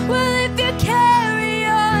 Well, if you carry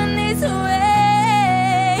on this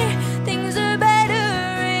way, things are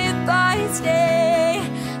better if I stay.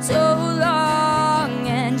 So long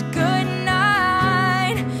and good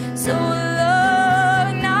night. So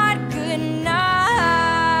long, not good night.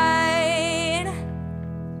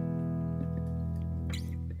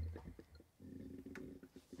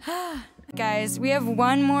 Guys, we have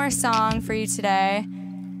one more song for you today.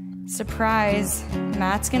 Surprise.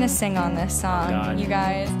 Matt's gonna sing on this song, God. you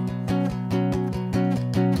guys.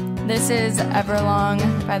 This is Everlong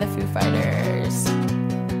by the Foo Fighters.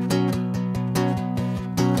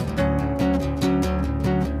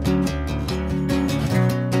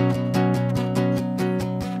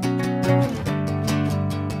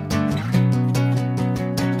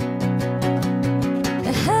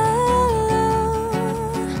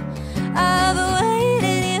 I've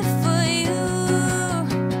waited here for you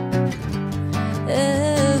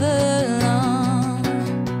everlong.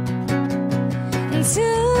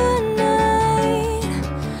 Tonight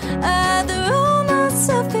I throw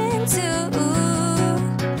myself into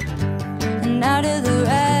and out of the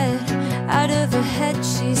red, out of her head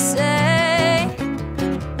she sang.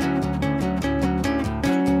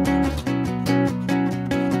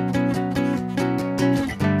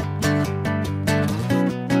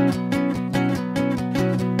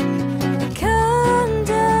 Come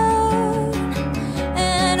down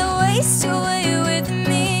and waste away with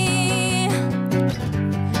me,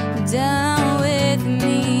 down with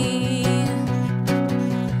me.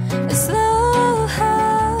 Slow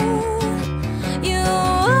how you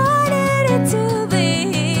wanted it to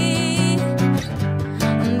be.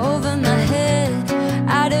 I'm over my head,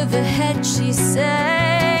 out of her head she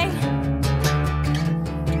sang.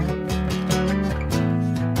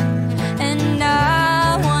 And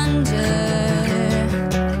I wonder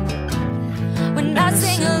when I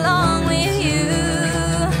sing along with you,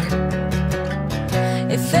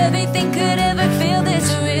 if everything could ever feel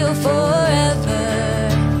this real forever.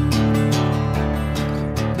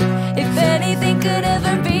 If anything could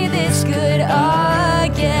ever be this good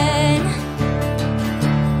again.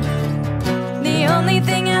 The only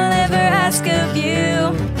thing I'll ever ask of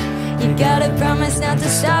you, you gotta promise not to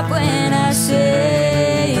stop when I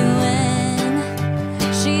say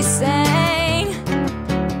when she sang.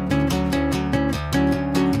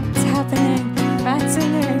 It's happening. Matt's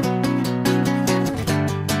singing.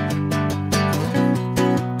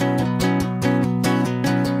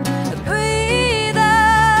 Breathe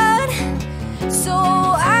out so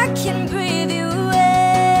I can breathe you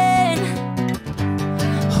in,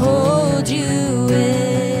 hold you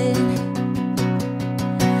in.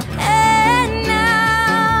 And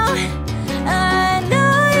now I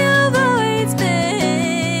know you've always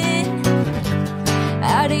been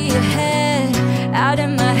out of your head, out of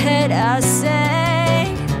my head I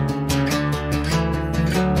say.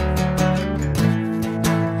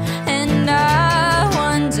 And I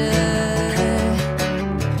wonder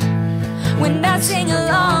when I sing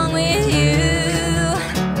along with you,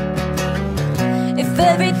 if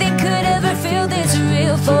everything could ever feel this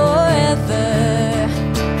real forever.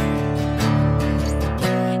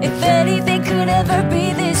 If anything could ever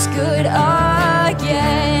be this good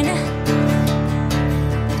again.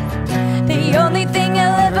 The The only thing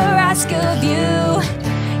I'll ever ask of you,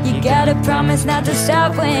 you gotta promise not to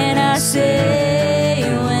stop when I say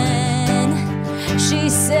when she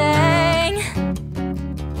sang.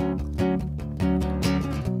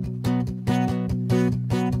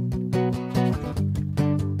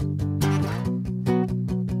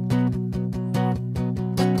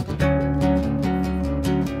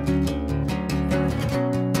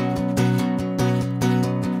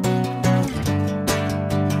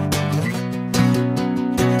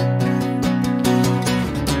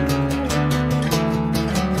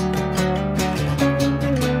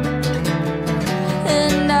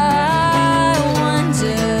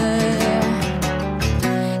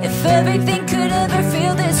 Everything could ever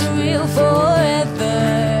feel this real forever.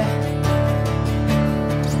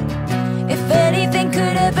 If anything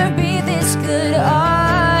could ever be this good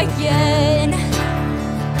again.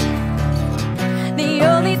 The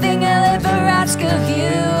only thing I'll ever ask of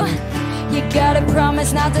you, you gotta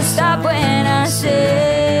promise not to stop when I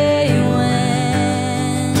say when.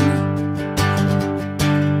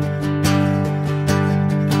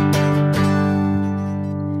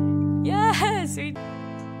 Yes, we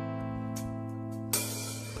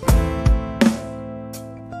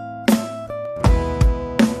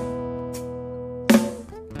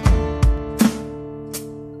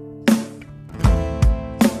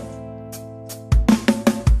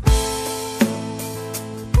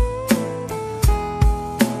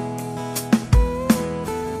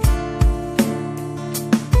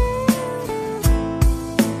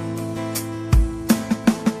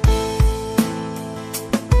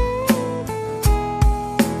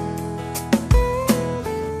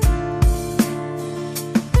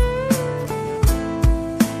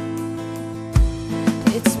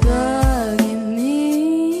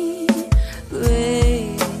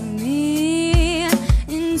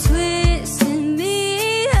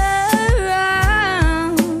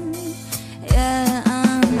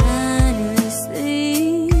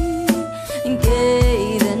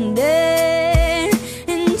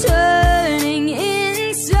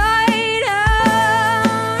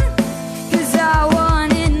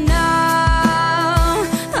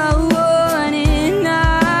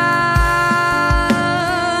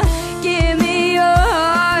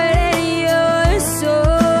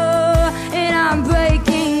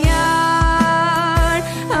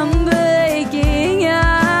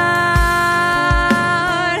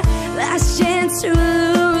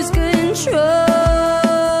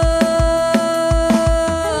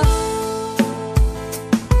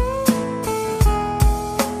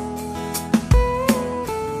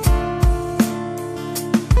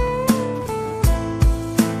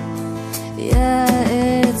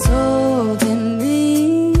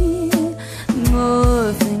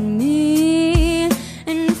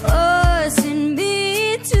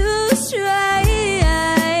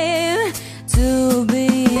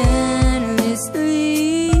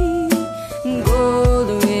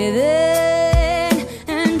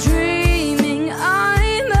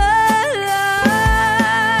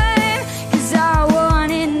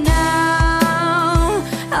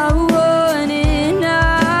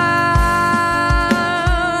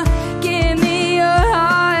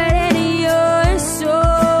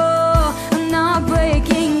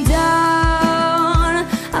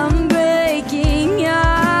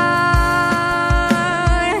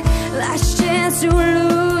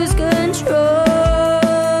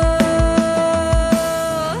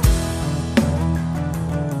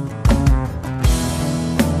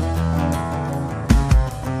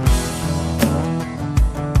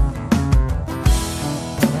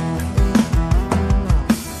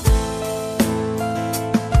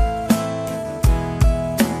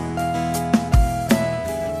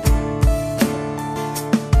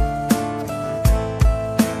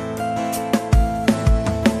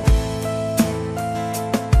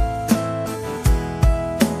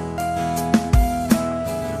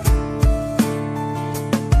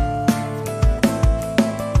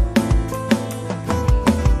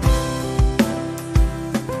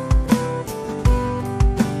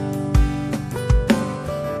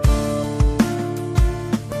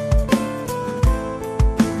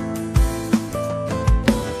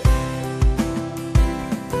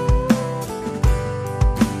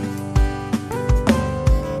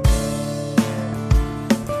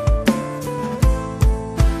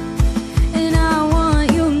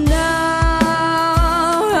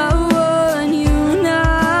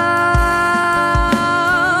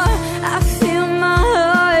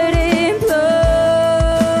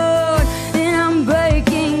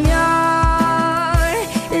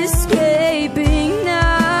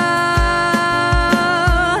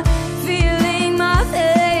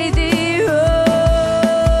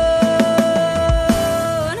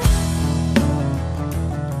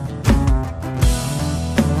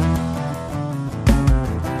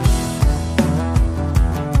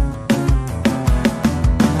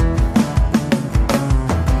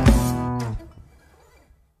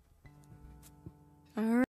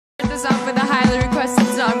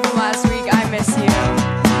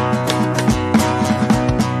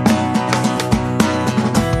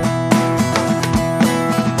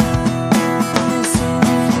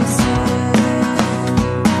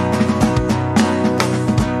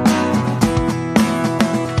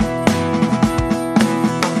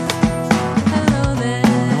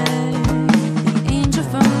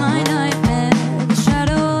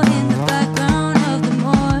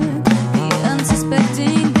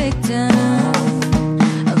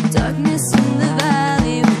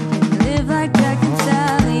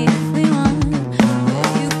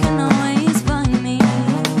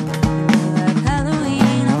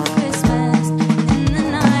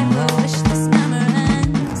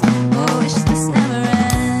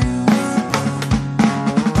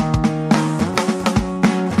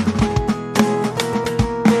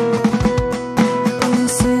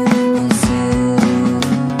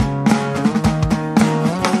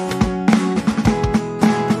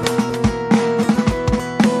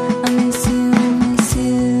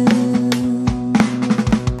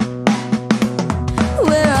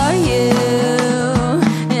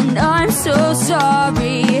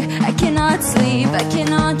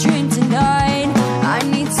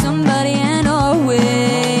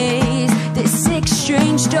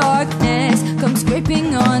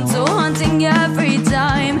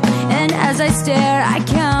I stare, I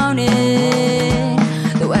count it.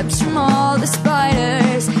 The webs from all the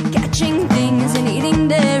spiders, catching things and eating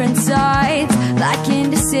their insides. Like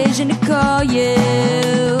indecision to call you,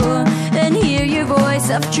 then hear your voice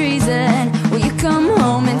of treason. Will you come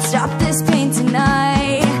home and stop this pain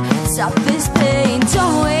tonight? Stop this pain,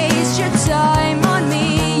 don't waste your time on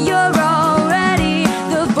me. You're already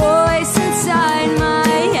the voice inside my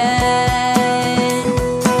head.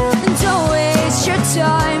 Don't waste your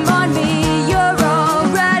time on me. You're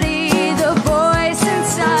already the voice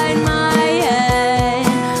inside my head.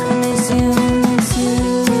 I miss you, I miss you.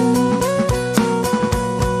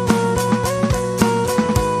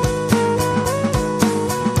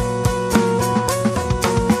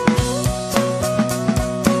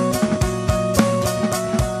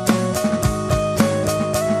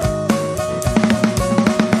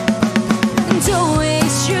 Don't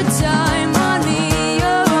waste your time on me.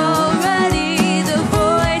 You're already the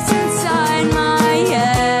voice inside my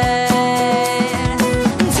head.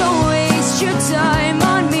 Don't waste your time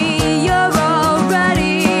on me. You're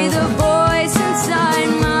already the voice inside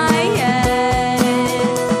my head.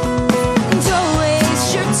 Don't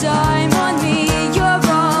waste your time on me. You're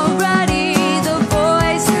already the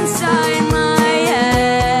voice inside my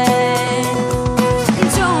head.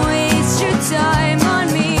 Don't waste your time on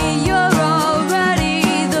me. You're already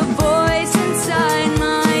the voice inside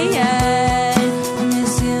my head. I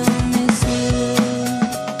miss you, I miss you.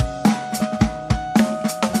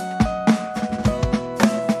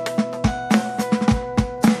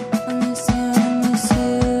 I miss you, I miss you.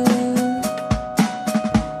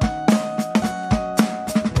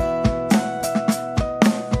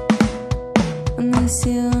 I miss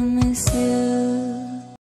you, I miss you.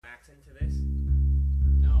 Accent to this?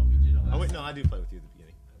 No, we did Oh wait, no, I do play with you at the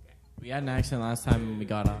beginning. We had an accent last time when we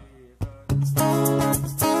got up.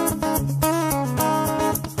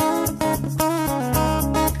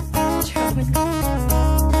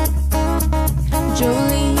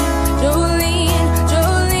 Jolene, Jolene,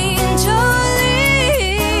 Jolene, Jolene,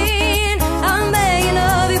 I'm begging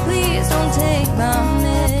of you, please don't take my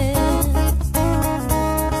man.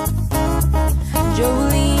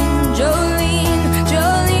 Jolene, Jolene,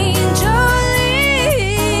 Jolene,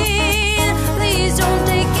 Jolene, please don't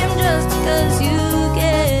take him just because you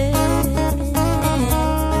can.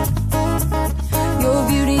 Your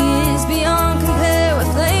beauty is beyond compare, with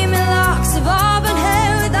flaming locks of auburn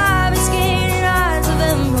hair, with ivory skin and eyes of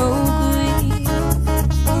emerald green.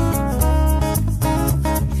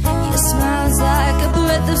 Your smile's like a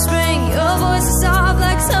breath of spring, your voice is soft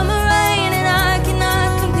like summer rain, and I cannot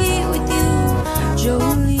compete with you,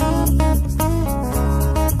 Jolene.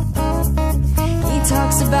 He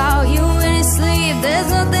talks about you in his sleep, there's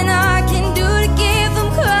nothing I can do to keep from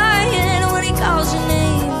crying when he calls your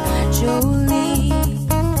name, Jolene.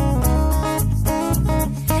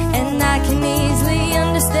 And I can easily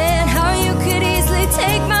understand how you could easily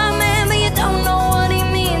take my man, but you don't know what he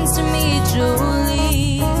means to me, Jolene.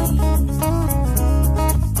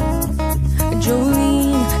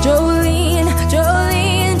 Jolene, Jolene,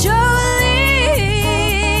 Jolene, Jolene,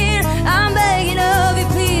 I'm begging of you,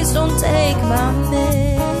 please don't take my man.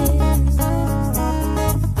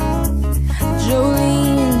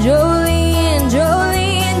 Jolene, Jolene,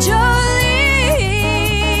 Jolene, Jolene,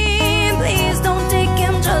 please don't take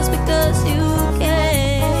him just because you can.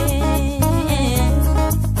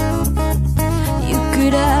 You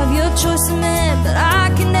could have your choice of man, but I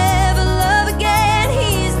can never love again.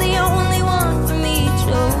 He's the only one for me,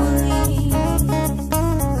 Jolene.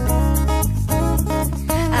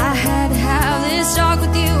 I had to have this talk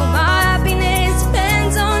with you. My happiness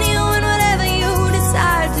depends on you and whatever you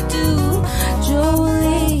decide to do,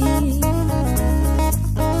 Jolene.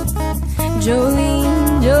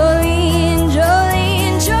 Jolene, Jolene,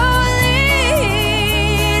 Jolene, Jolene,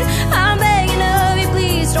 I'm begging of you,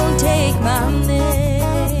 please don't take my man.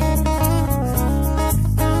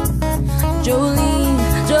 Jolene,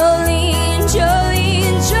 Jolene,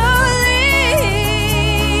 Jolene, Jolene,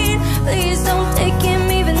 please don't take him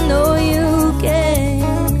even though you can.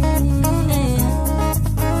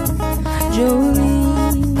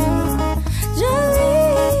 Jolene, Jolene.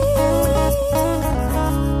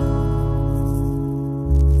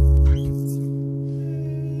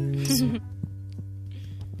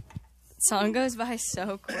 Song goes by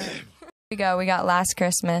so quick. Here we go. We got Last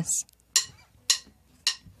Christmas.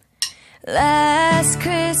 Last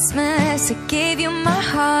Christmas I gave you my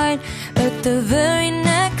heart, but the very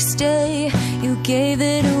next day you gave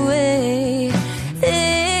it away.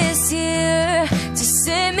 This year, to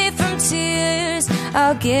save me from tears,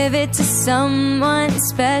 I'll give it to someone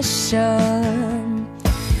special.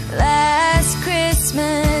 Last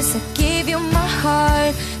Christmas I gave gave you my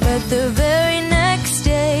heart, but the very next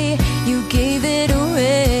day you gave it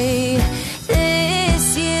away.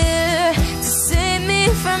 This year, to save me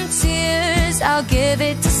from tears, I'll give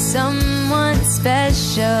it to someone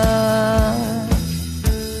special.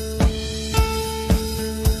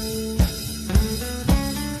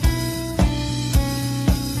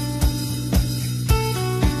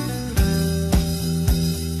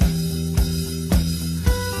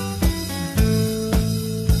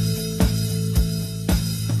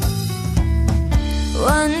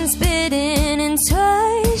 Once bitten and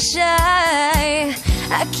twice shy,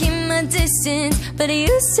 I keep my distance, but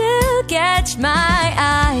you still catch my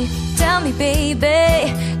eye. Tell me,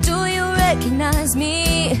 baby, do you recognize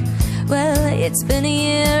me? Well, it's been a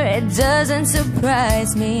year, it doesn't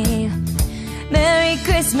surprise me. Merry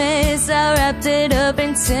Christmas, I wrapped it up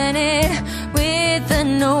and sent it with a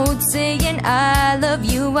note saying I love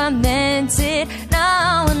you, I meant it.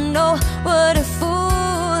 Now I know what a fool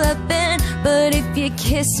I've been, but if you're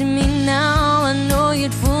kissing me now, I know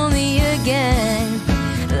you'd fool me again.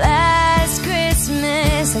 Last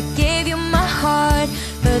Christmas, I gave you my heart,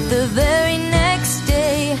 but the very next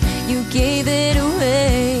day, you gave it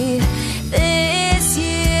away. This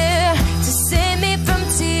year, to save me from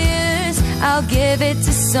tears, I'll give it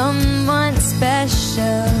to someone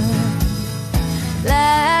special.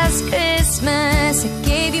 Last Christmas, I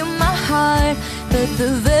gave you my heart, but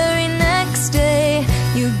the very next day,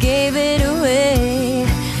 you gave it away.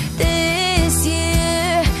 This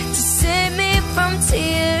year, to save me from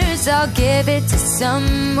tears, I'll give it to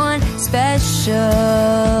someone special.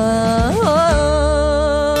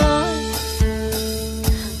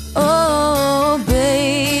 Oh,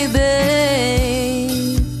 baby.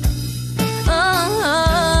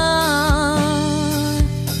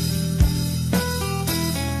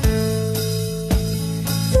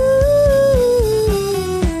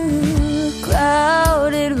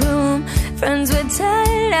 Crowded room, friends with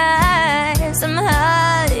tight eyes. I'm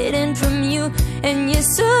hiding from you and your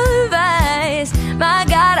surprise. My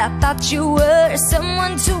God, I thought you were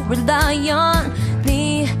someone to rely on.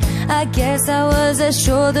 Me, I guess I was a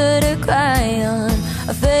shoulder to cry on,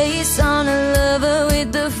 a face on a lover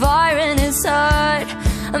with the fire in his heart,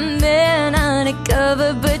 a man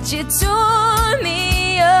undercover, but you tore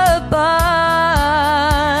me apart.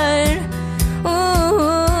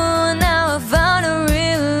 Ooh, now I found a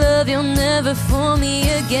real love, you'll never fool me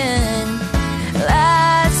again.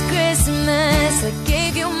 Last Christmas, I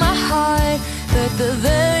gave you my heart, but the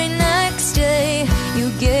very next day, you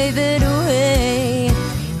gave it away.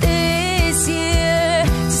 This year,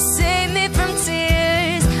 to save me from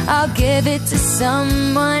tears, I'll give it to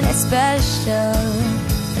someone special.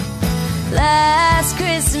 Last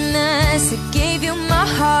Christmas, I gave you my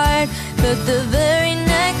heart, but the very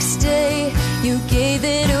next day, you gave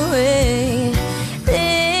it away.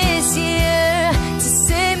 This year, to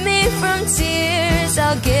save me from tears,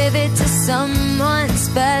 I'll give it to someone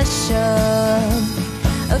special.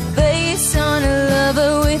 A face on a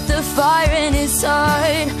lover with the fire in his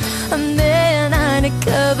heart, a man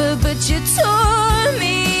undercover, but you tore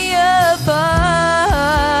me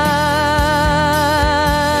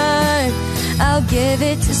apart. I'll give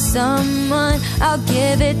it to someone, I'll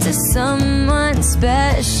give it to someone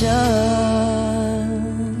special.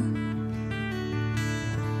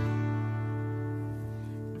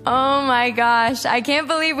 Oh my gosh, I can't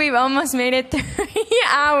believe we've almost made it 3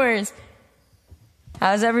 hours.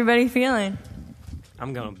 How's everybody feeling?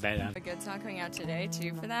 I'm going to bed. A good song coming out today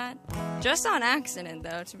too for that. Just on accident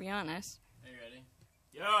though, to be honest. Are you ready?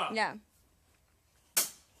 Yeah. Yeah.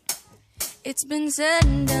 It's been said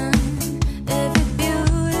and done. Every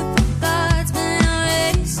beautiful thought's been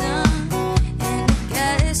erased, and I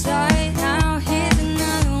guess right now here's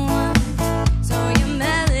another one. So your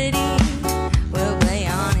melody will play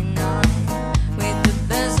on and on with the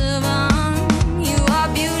best of them. You are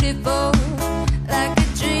beautiful, like a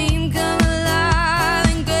dream come alive,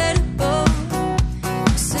 incredible,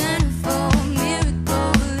 centerfold,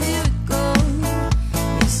 miracle, lyrical.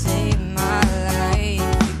 You saved my life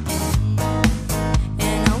again,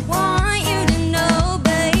 and I want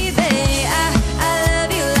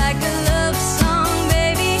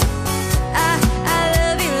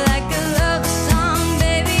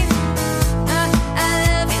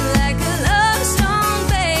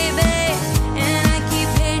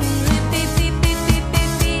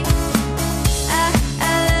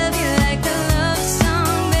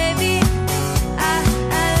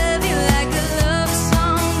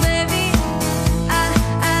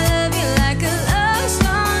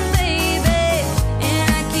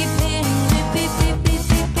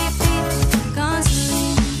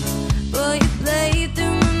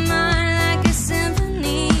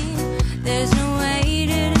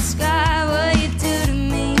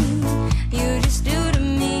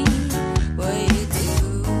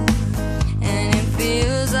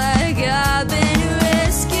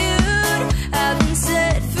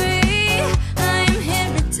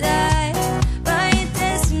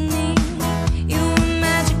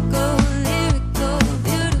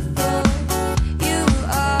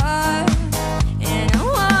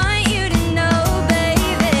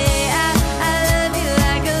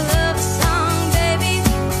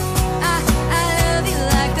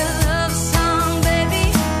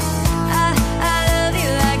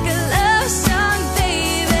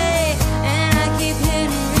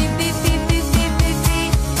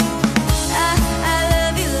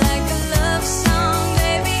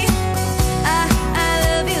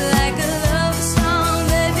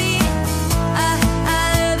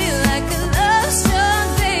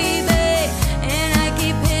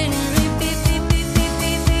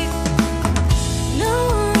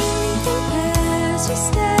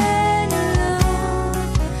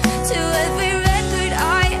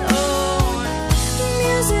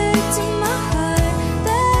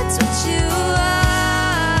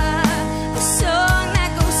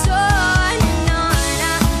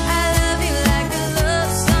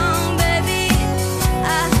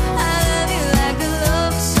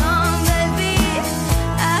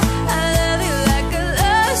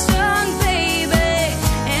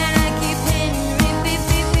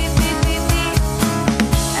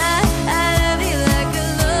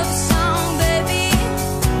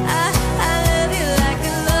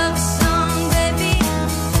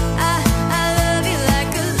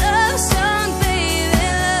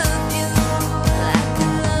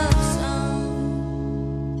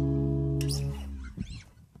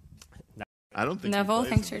I don't think. Neville, he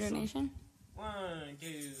plays thanks for in your this song. donation. 1, 2,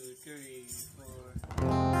 3,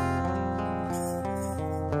 4.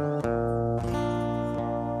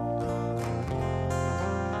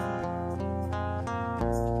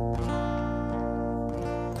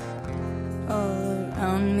 All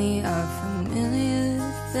around me are familiar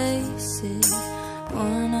faces,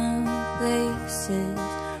 worn out places,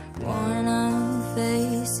 worn out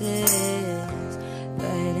faces,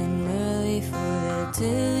 bright and early for their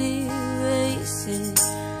daily races,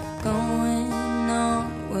 going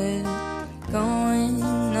nowhere, going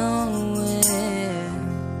nowhere.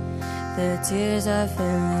 Their tears are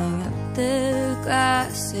filling up their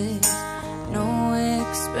glasses, no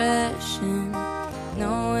expression,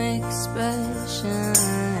 no expression.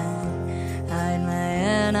 Hide my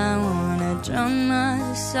head, I wanna drown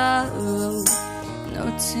my sorrow. No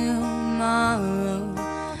tomorrow,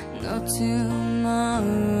 no tomorrow.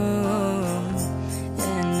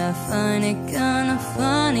 And I find it kinda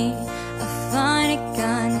funny, I find it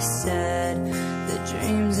kinda sad. The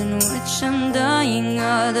dreams in which I'm dying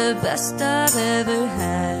are the best I've ever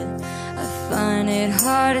had. I find it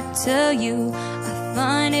hard to tell you, I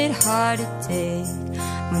find it hard to take.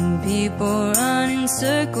 When people run in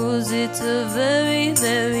circles, it's a very,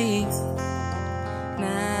 very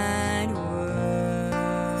mad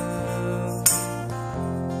world.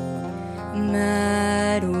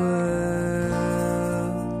 Mad world.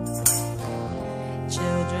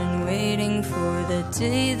 Children waiting for the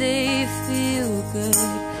day they feel good.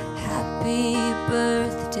 Happy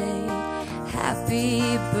birthday, happy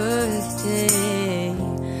birthday.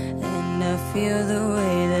 And I feel the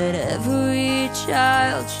way that every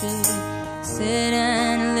child should sit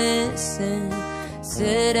and listen,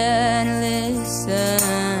 sit and listen.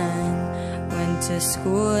 Went to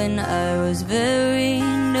school and I was very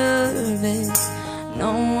nervous.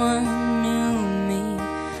 No one knew me,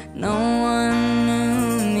 no one knew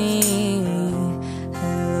me.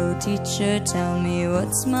 Hello teacher, tell me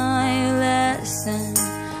what's my lesson.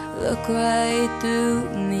 Look right through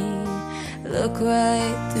me, look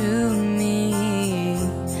right through me.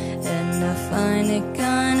 And I find it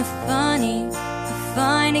kinda funny, I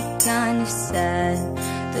find it kinda sad.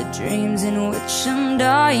 The dreams in which I'm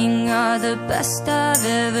dying are the best I've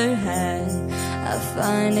ever had. I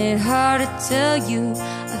find it hard to tell you,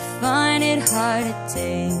 I find it hard to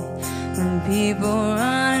take. When people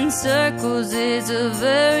run in circles, it's a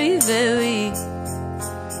very, very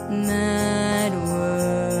mad world.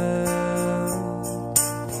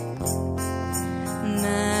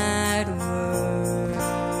 Mad world.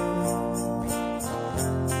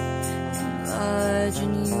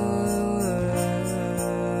 Imagine your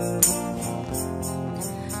world.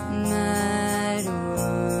 Mad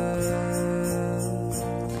world.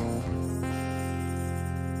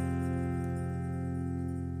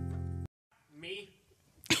 Me?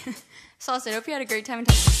 Sauce, I hope you had a great time and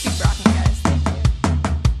keep rocking, guys. Thank you.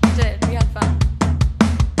 We did. We had fun.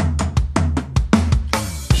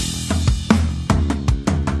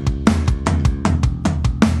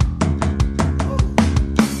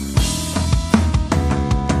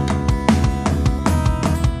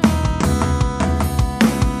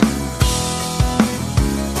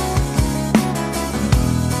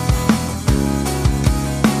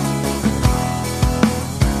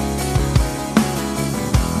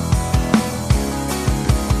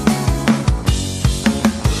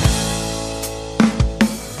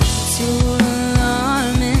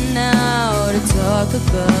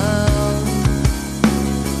 About.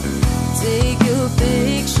 Take your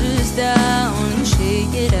pictures down and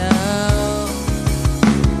shake it out.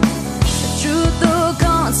 Truth or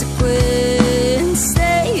consequence,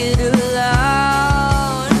 say it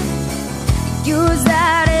aloud. Use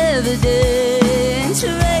that evidence,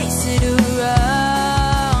 trace it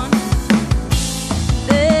around.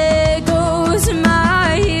 There goes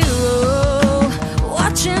my hero,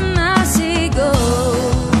 watching as he goes.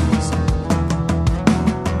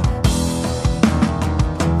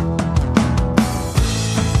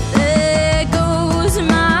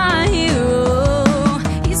 My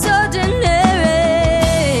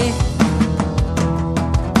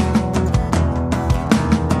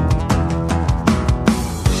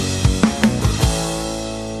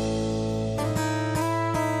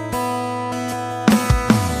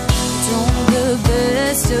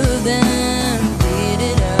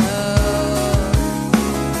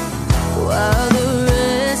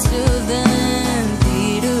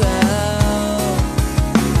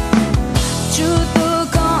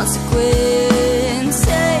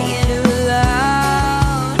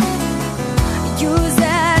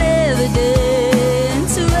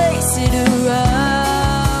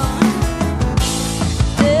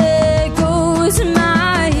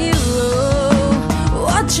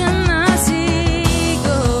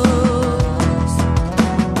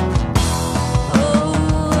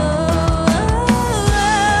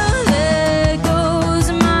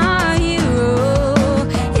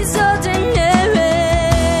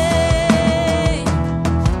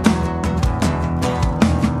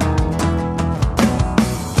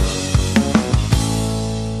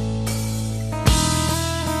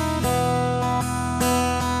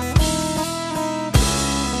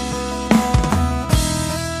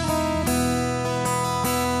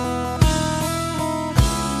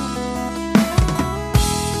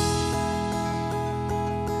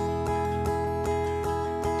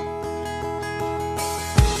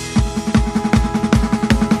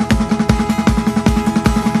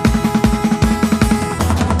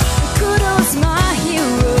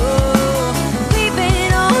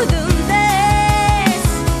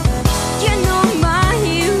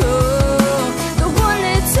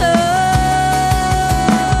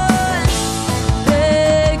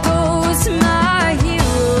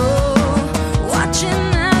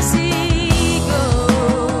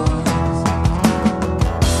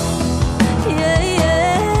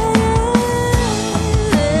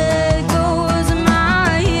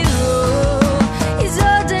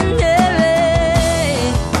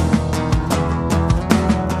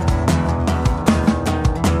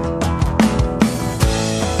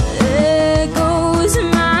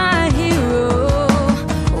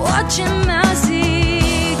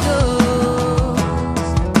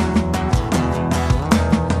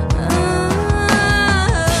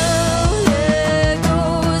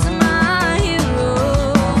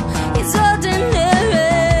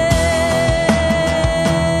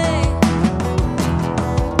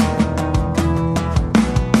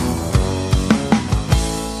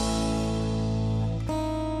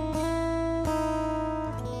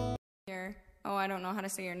how to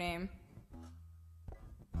say your name.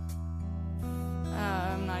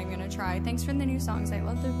 I'm not even gonna try. Thanks for the new songs. I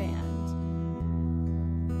love their band.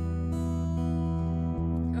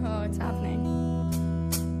 Oh, it's happening.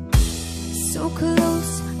 So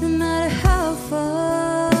close, no matter how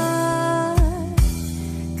far.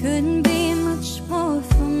 Couldn't be much more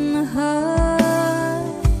from the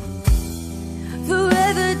heart.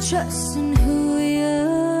 Forever trusting who we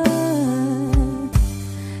are,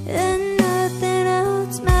 and nothing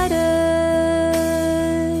else matters.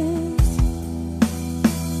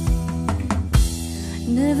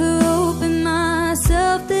 Never opened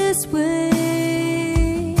myself this way.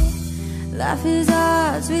 Life is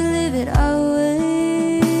ours, we live it our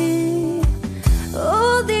way.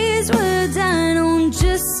 All these words I don't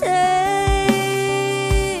just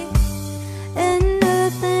say, and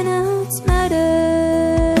nothing else matters.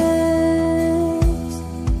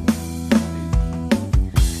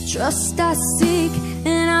 Trust I seek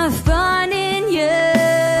and I find in you.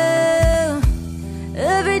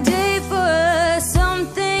 Every day for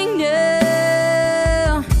something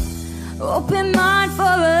new. Open mind for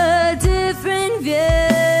a different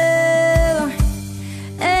view,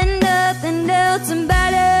 and nothing else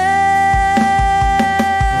matters.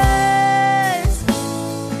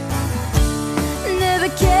 Never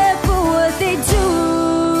care for what they do.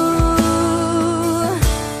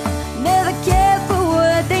 Never care for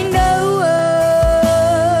what they know.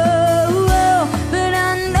 But I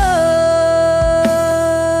know.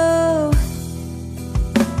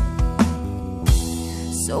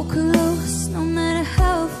 So close, no matter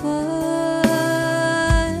how far.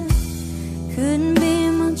 Couldn't be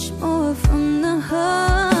much more from the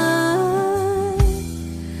heart.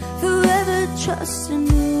 Forever trusting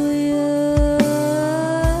who we are,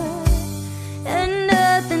 and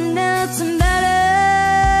nothing else matters.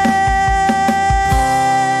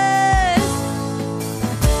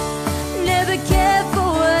 Never care for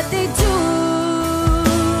what they do.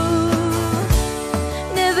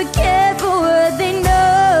 Never care for what they know.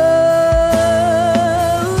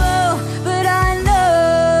 But I know.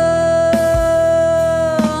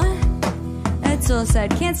 Edsel said,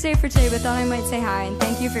 can't stay for today, but thought I might say hi, and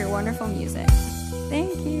thank you for your wonderful music.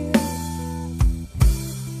 Thank you.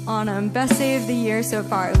 Aunim, best day of the year so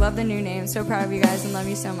far. Love the new name. So proud of you guys and love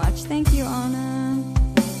you so much. Thank you, Aunim.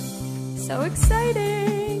 So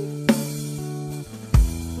exciting.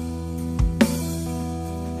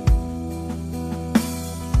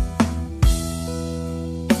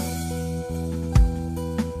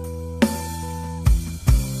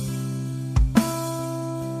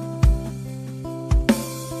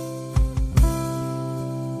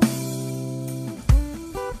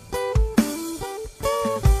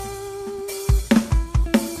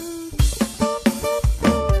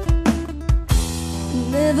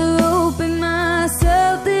 Never opened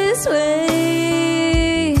myself this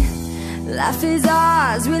way. Life is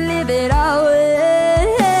ours, we live it our way.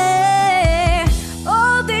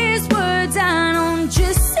 All these words I don't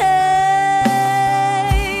just say,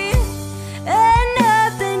 and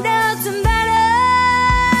nothing else matters.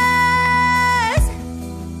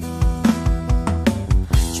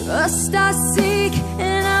 Trust I seek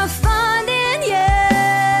and I find in you.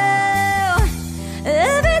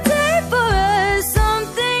 Every day for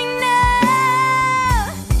something new.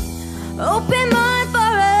 Open mind for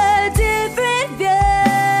a different view,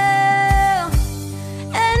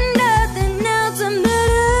 and nothing else matters.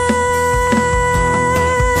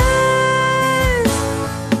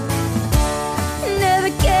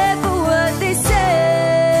 Never care for what they say.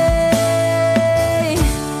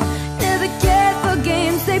 Never care for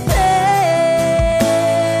games they play.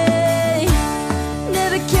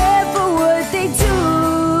 Never care for what they do.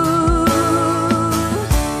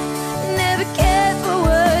 Never care for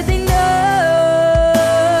what they know.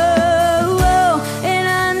 And I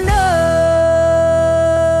know.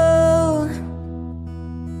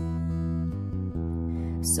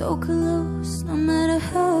 So close, no matter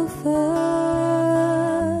how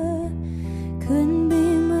far. Couldn't be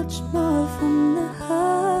much more from the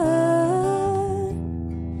heart.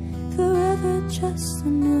 Forever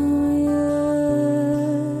trusting who we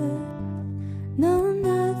are. No,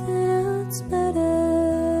 nothing else matters.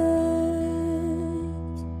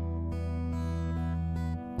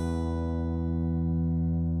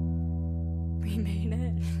 We made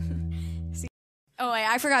it. See- Oh wait,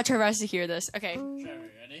 I forgot Trevor has to hear this. Okay. Trevor,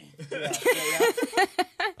 ready?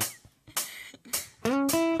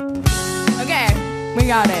 Okay, we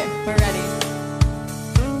got it. We're ready.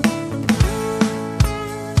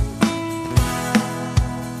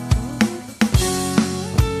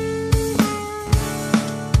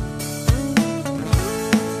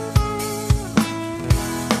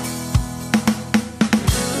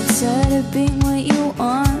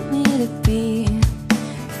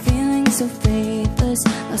 so faithless,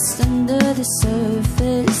 lost under the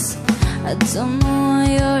surface. I don't know what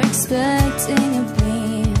you're expecting of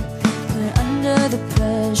me, but under the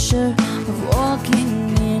pressure of walking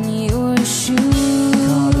in your shoes,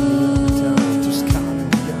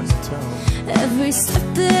 every step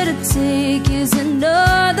that I take is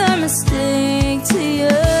another mistake to you.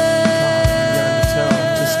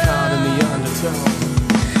 Just caught in the undertow.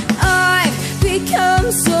 I've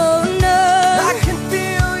become so numb, I can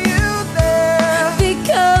feel you there.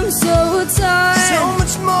 become so tired, So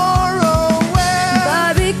much more aware. by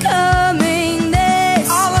becoming this.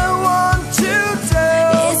 All I want to do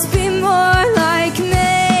It's be more like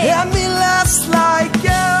me. and be less like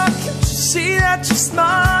you. Can't you see that you're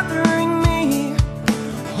smothering me,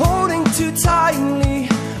 holding too tightly,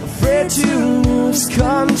 afraid to lose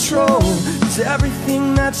control? 'Cause everything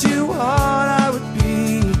that you thought I would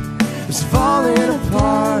be is falling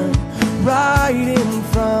apart right in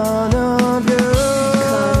front of you.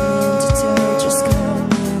 Just caught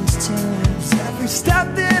me into Every step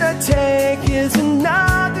that I take is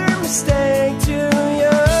another mistake to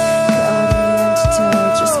you.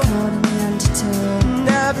 just caught me into And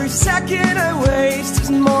every second I waste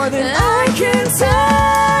is more than I can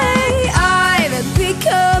take. I've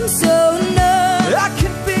become so numb, I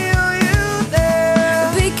can feel you there.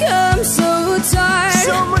 become so tired,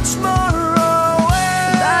 So much more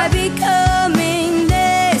aware. by becoming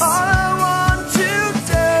this. All I want to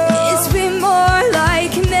do It's be more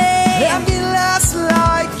like me. and be less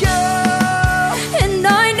like you. And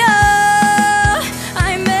I know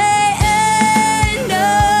I may end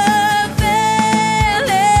up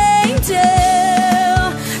failing too,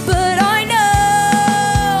 but I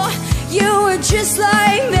know you were just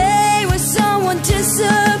like me, with someone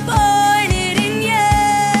disappointed in you.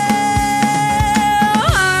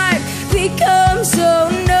 I've become so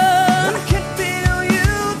numb, I can feel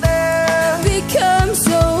you there. become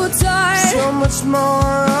so tired, So much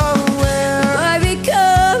more aware. by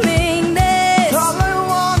becoming this. All I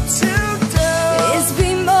want to do It's be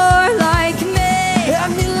more like me.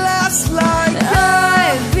 and be less like you.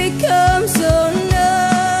 I've become so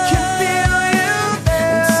numb, Can feel you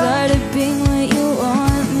there. tired of being what you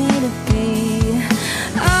want me to be.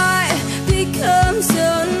 I've become so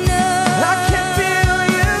numb, I can feel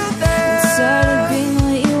you there. tired of being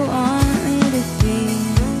what you want me to be.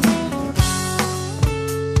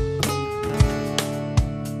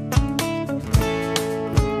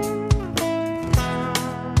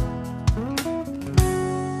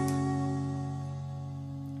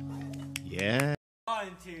 Yeah. 1,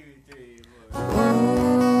 2, 3,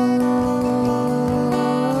 4.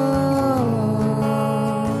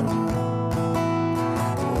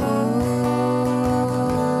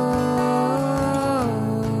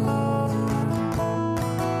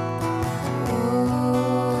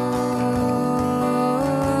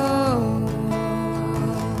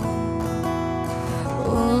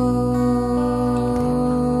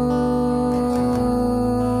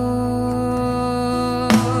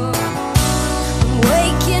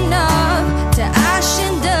 Waking up to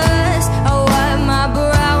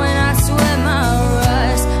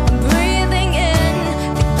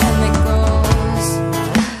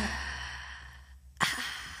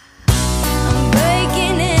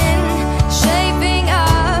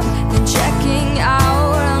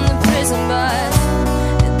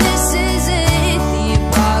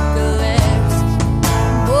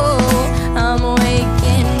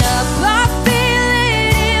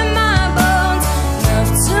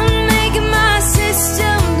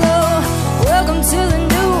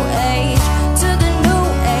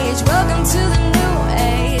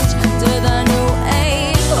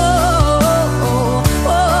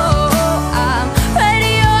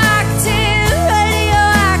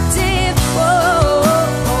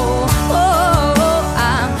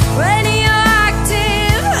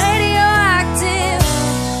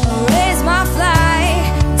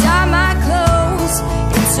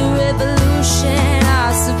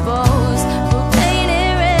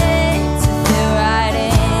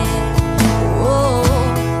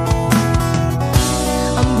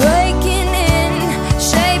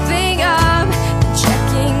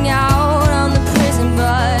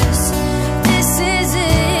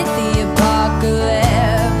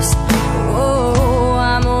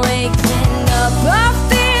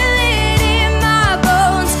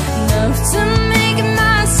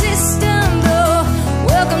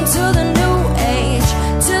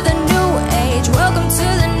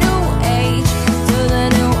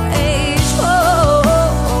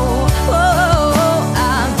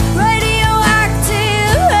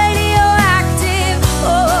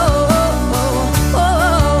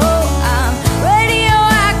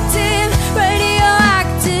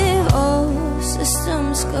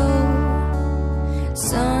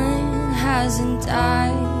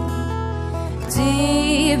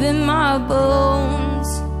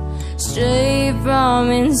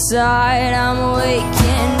inside. I'm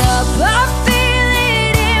waking up, I feel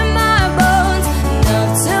it in my bones,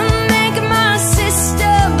 enough to make my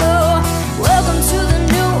sister blow. Welcome to the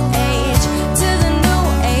new age, to the new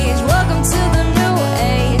age. Welcome to the new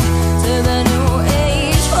age, to the new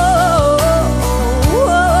age. Whoa,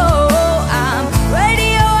 whoa, whoa. I'm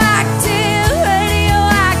radioactive,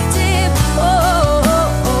 radioactive. Whoa, whoa,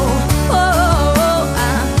 whoa.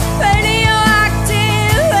 I'm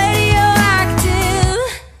radioactive, radioactive.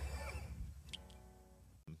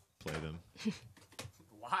 Play them.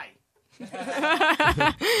 Why?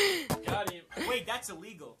 Got him. Wait, that's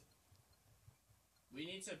illegal. We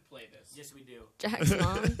need to play this. Yes, we do. Jack's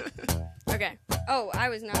mom. Okay. Oh, I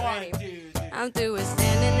was not One, ready. 2, 3. I'm through with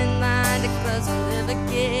standing in line to close will live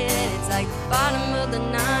again. It's like the bottom of the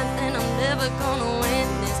ninth, and I'm never gonna win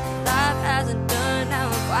this. Life hasn't turned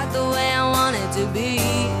out quite the way I want it to be.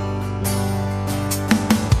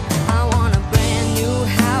 I want a brand new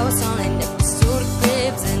house on an episode of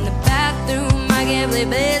Cribs. In the bathroom, I can play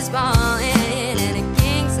baseball in, and a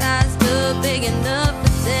king size tub big enough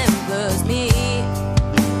for 10 plus me.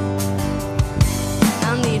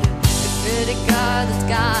 I need a credit card that's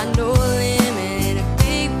got no limit, and a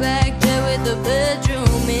big black jet with a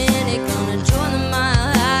bedroom in it. Gonna join the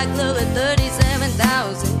Mile High Club at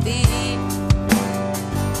 37,000 feet.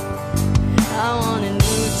 I want a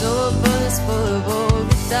new tour bus full of old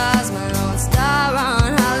guitars, my own star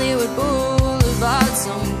on Hollywood Boulevard.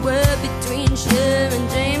 Somewhere between Cher and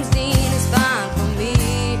James Dean is fine for me.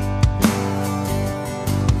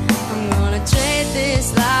 I'm gonna trade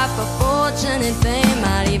this life for fortune and fame.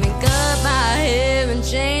 Might even cut my hair and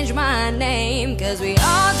change my name, 'cause we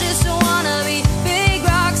all just wanna be big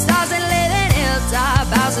rock stars and live in hilltop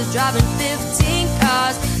houses, driving 15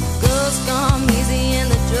 cars. Girls come easy and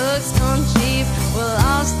the drugs come cheap. We'll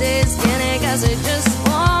all stay skinny 'cause we just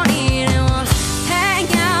won't eat, and we'll hang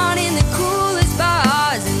out in the coolest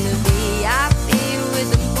bars, in the VIP with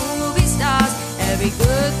the movie stars. Every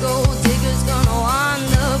good gold digger's gonna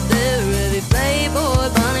wind up there. Every playboy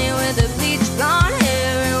bunny with the bleached blonde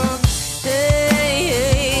hair. And we'll, hey,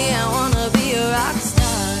 hey, I wanna be a rock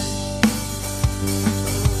star.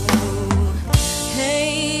 Ooh.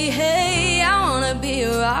 Hey, hey, I wanna be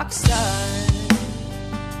a rock star.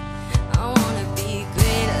 I wanna be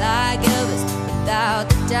great like Elvis without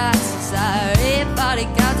the dots inside. Everybody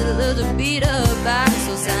got a little beat up back,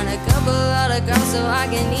 so sign a couple autographs so I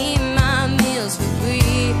can eat my meals for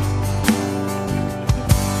free.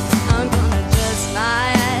 I'm gonna dress my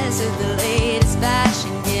ass with the latest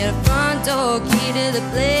fashion, get a front door key to the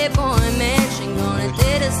Playboy mansion. Gonna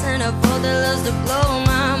date a centerfold that loves to blow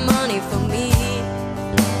my money for me.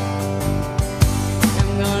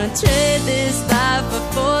 I'm gonna trade this life for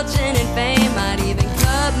fortune and fame. Might even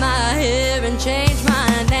cut my hair and change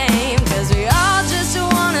my name, 'cause we all just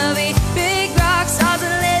wanna be big rock stars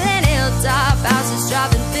and live in hilltop houses,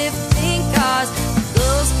 driving 15 cars. The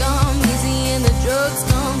girls come easy and the drugs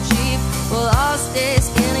come cheap. We'll all stay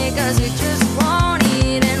skinny 'cause we just won't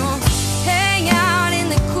eat, and we'll hang out in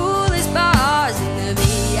the coolest bars, in the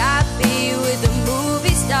VIP with the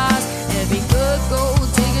movie stars. Every good gold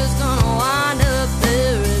digger's gonna wind up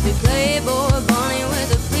there. Every playboy bunny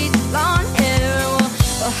with a bleached blonde hair. And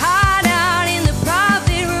we'll hide out in the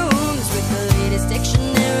private rooms with the latest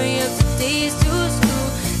dictionary of today's who's who.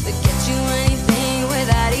 They'll get you anything with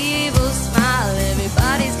that evil smile.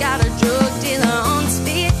 Everybody's got a drug dealer on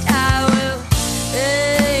speed dial.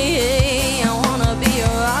 Hey, hey, I wanna be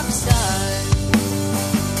a rock star.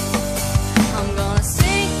 I'm gonna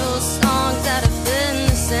sing those songs that have been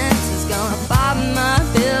the senses. Gonna pop my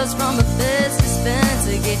bills from a bed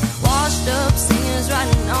dispenser. Get washed up singers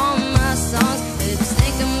writing all my songs. They just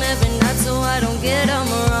think them every night so I don't get them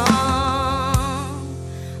wrong.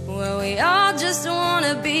 Well, we all just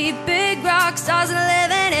wanna be big rock stars and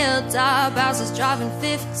live in hilltop houses, driving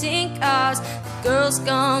 15 cars. The girls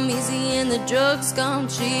come easy and the drugs come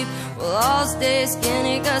cheap. We'll all stay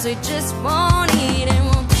skinny 'cause we just won't eat, and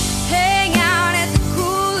we'll hang out at the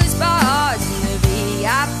coolest bars, in the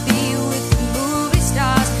VIP with the movie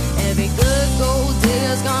stars. Every good gold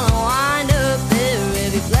digger's gonna wind up there.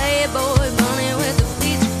 Every playboy bunny with the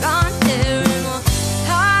bleached blonde hair. And we'll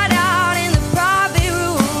hide out in the private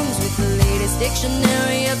rooms with the latest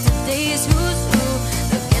dictionary of today's who's who.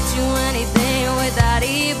 They'll get you anything with that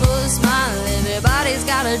evil smile. Everybody's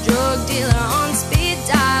got a drug dealer on speed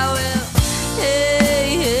dial. Well, hey,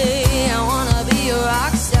 hey, I wanna be a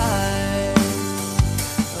rock star.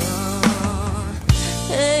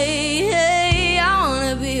 Hey, hey, I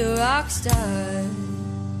wanna be a rock star.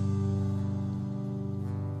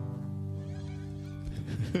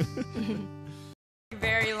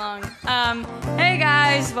 Very long. Hey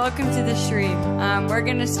guys, guys, welcome to the stream. We're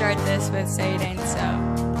gonna start this with Say It Ain't So.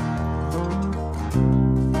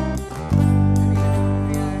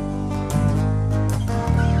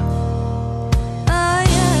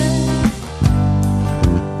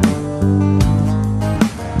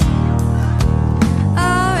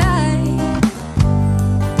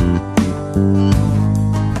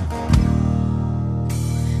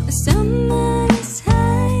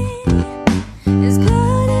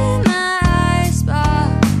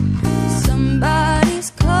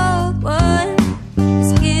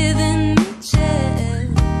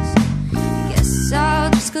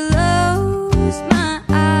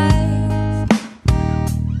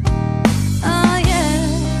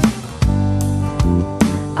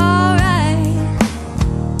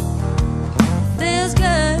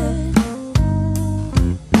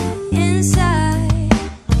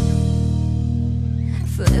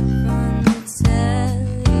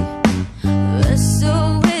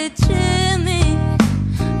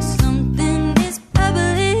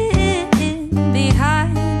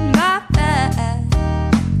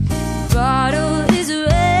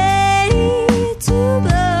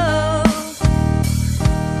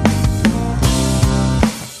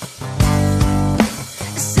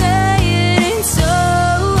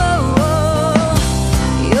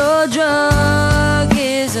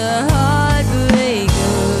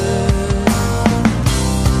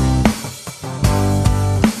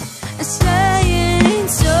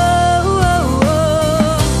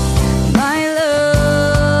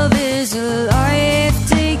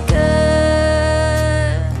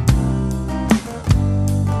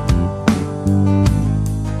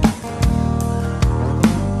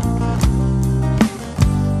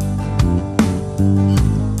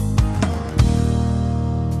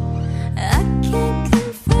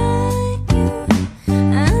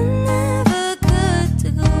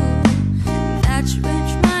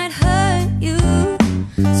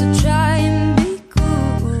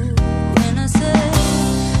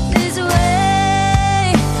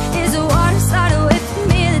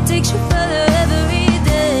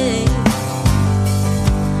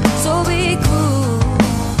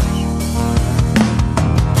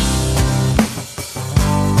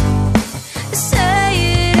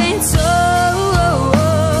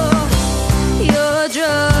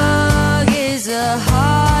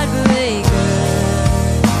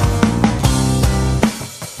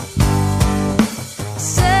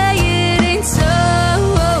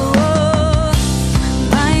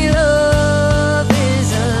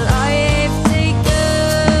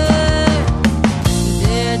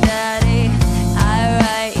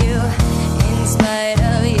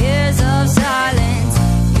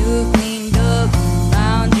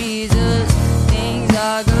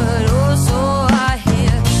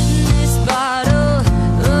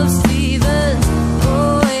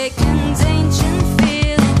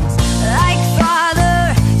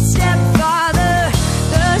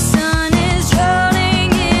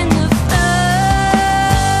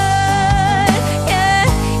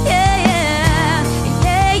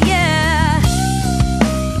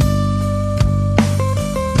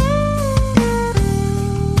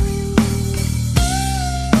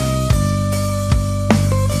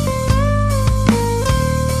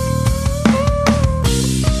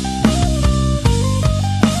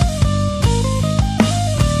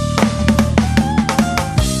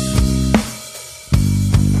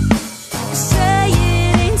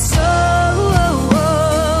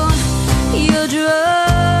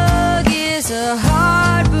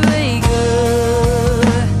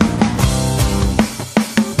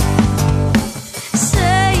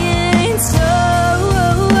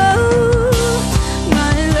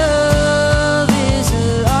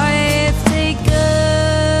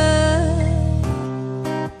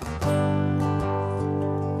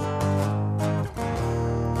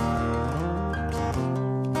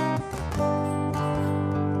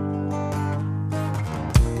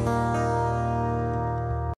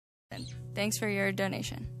 Thanks for your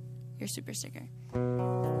donation, your super sticker.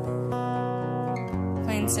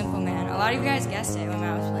 Plain Simple Man. A lot of you guys guessed it when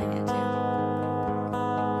I was playing it too.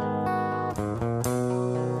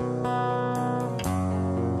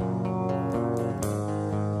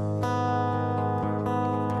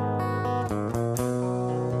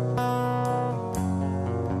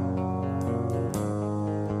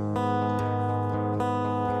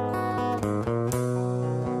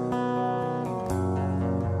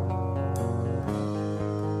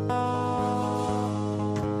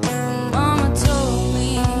 Mama told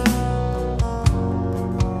me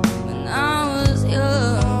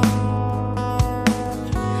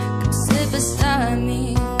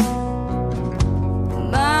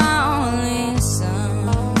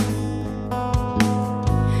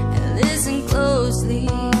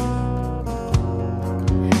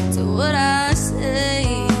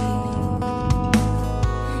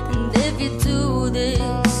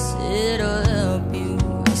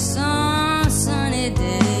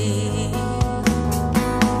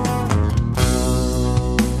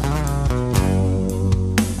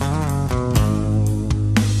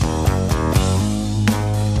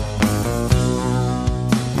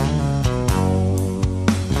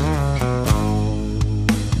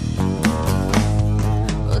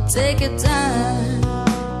take your time,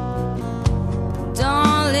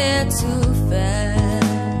 don't live too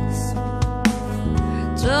fast.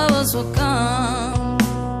 Troubles will come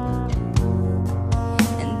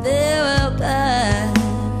and they will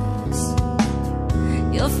pass.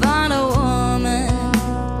 You'll find a woman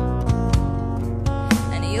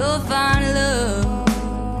and you'll find love.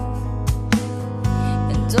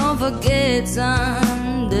 And don't forget it's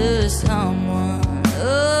under someone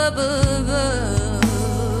up above.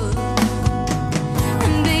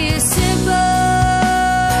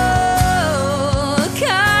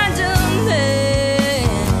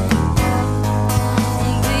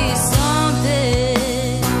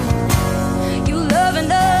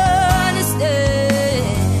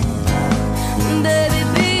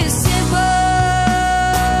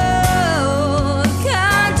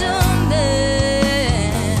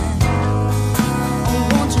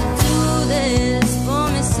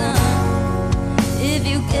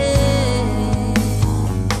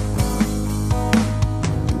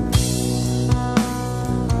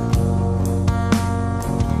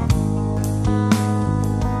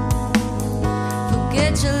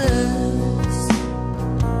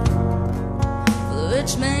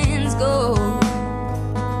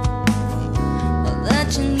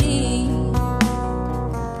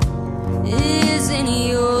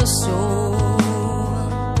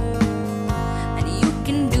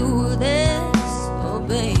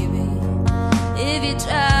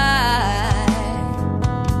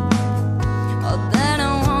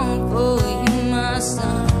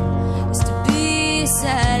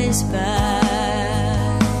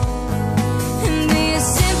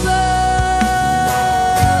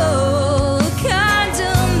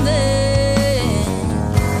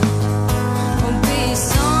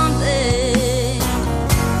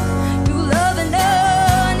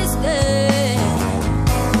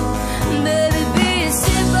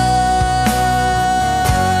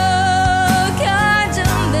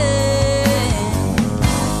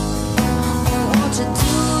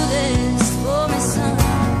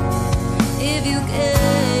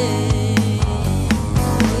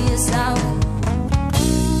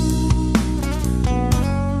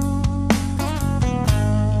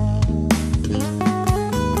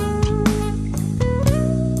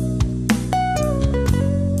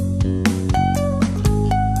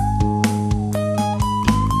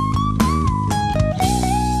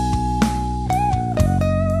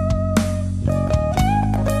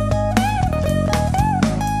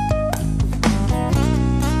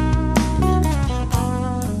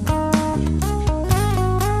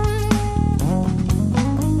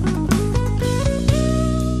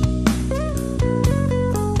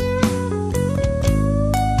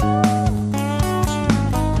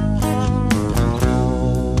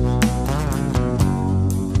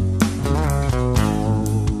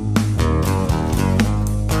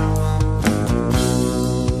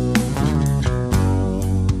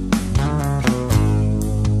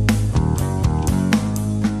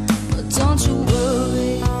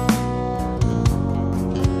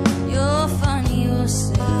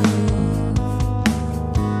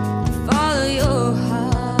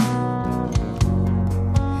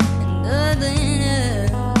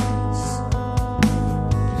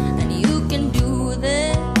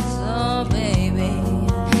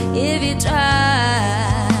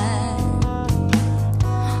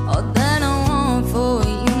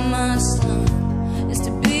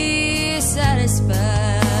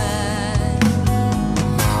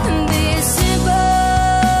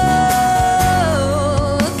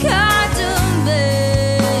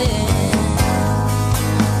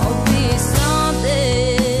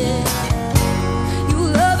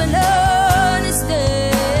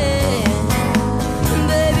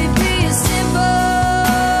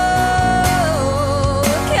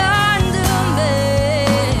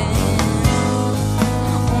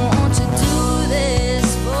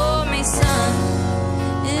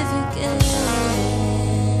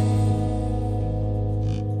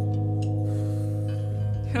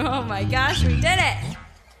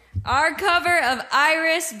 Our cover of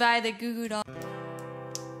Iris by the Goo Goo Dolls.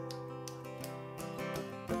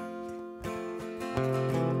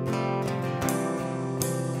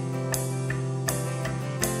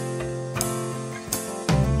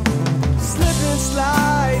 Slip and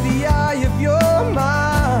slide the eye of your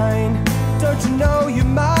mind. Don't you know you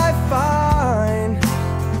might find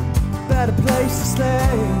a better place to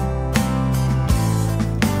stay?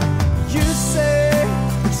 You say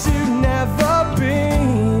that you've never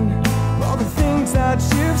been. All the things that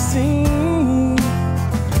you've seen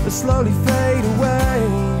will slowly fade away.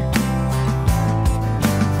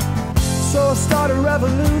 So start a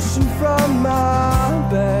revolution from my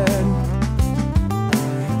bed.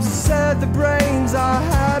 Said the brains I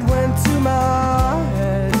had went to my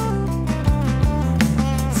head.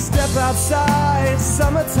 Step outside,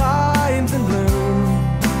 summertime's in bloom.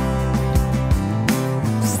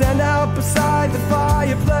 Stand out beside the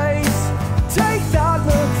fireplace. Take that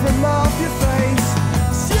look from off your face.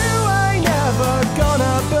 'Cause you ain't never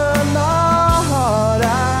gonna burn my heart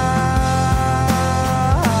out.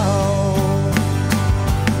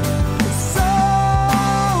 So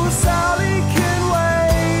Sally can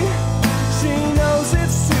wait. She knows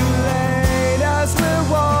it's too late as we're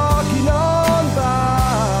walking on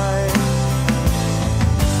by.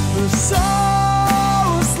 The soul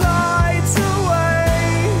slides away,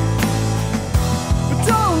 but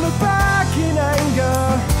don't look back in anger.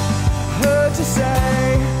 Heard you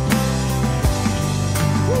say.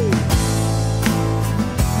 Woo.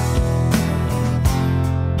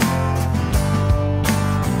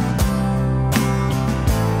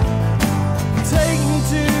 Take me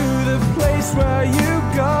to the place where you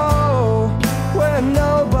go, where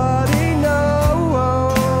nobody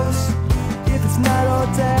knows if it's night or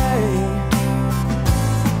day.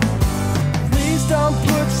 Please don't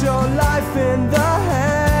put your life in the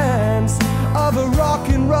hands of a rock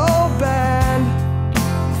and roll band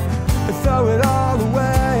and throw it all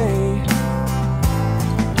away.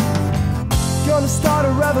 Gonna start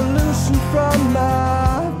a revolution from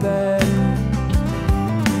my bed.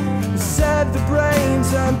 Said the brains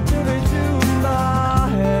and privy to my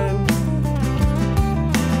head.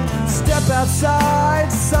 Step outside,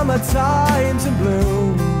 summertime's in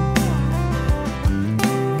bloom.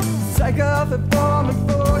 Take off the bomb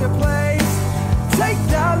for your place. Take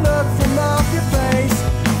that look from off your face.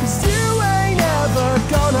 'Cause you ain't ever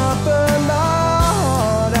gonna burn my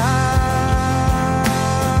heart out.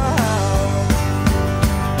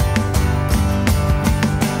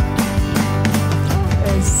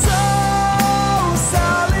 And so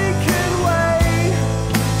Sally can wait.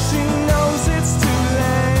 She knows it's too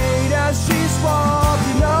late as she's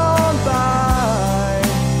walking on by.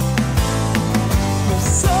 The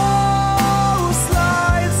soul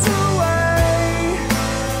slides away,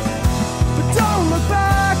 but don't look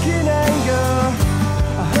back in anger.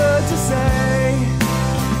 I heard you say.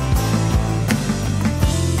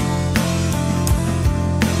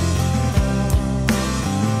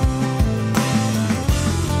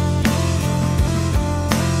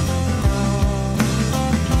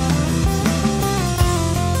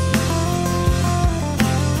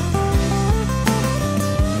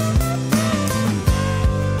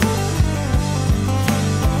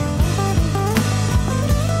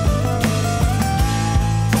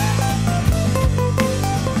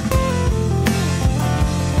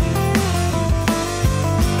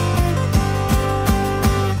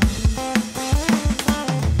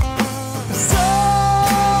 So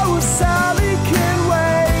Sally can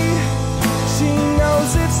wait. She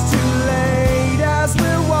knows it's too late as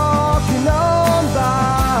we're walking on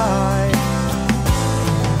by.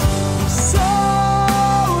 So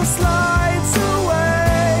slides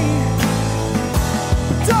away,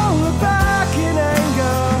 but don't look back in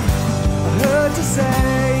anger. I heard you say.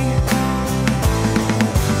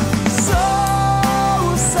 So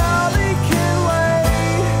Sally can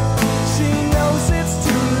wait. She knows it's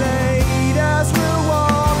too late as we're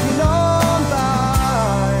walking on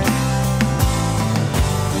by.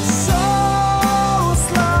 So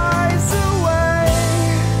slides away,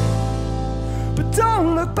 but don't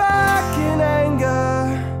look back in anger.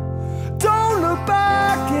 Don't look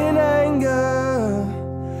back in anger.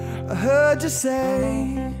 I heard you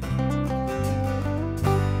say.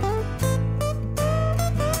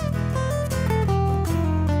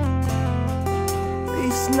 At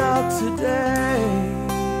least not today.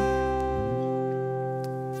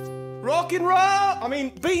 Rock and roll! I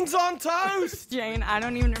mean, beans on toast! Jane, I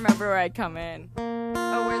don't even remember where I come in.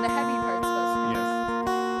 Oh, where the heavy part's supposed to be.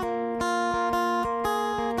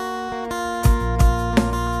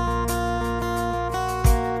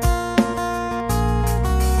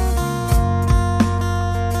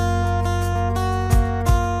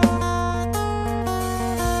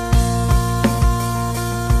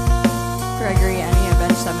 Gregory, any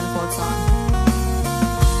Avenged Sevenfold song.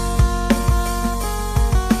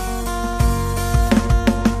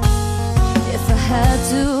 If I had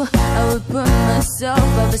to, I would put myself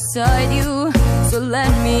up beside you. So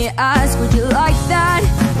let me ask, would you like that?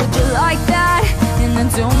 Would you like that? And I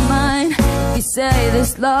don't mind if you say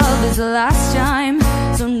this love is the last time.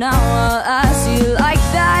 So now I'll ask, do you like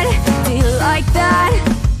that? Do you like that?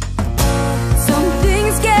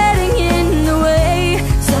 Something's getting in the way.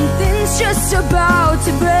 Something's just about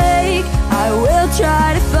to break. I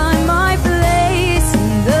try to find my place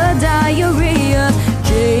in the diary of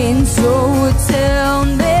Jane. So tell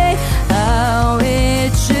me how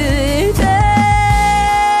it should be.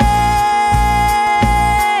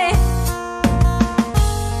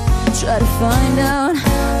 Try to find out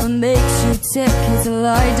what makes you tick as I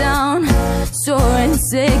lie down, sore and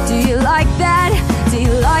sick. Do you like that? Do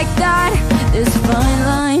you like that? There's a fine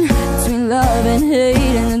line between love and hate,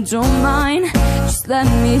 and I don't mind. Just let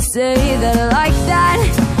me say that I like that.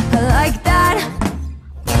 I like that.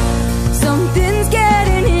 Something's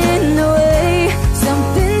getting in the way,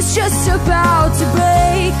 something's just about to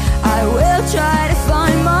break. I will try to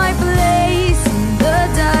find my place in the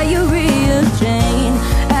diary of Jane.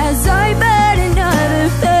 As I burn another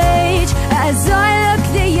page, as I look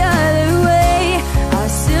the other way, I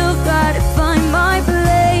still gotta find my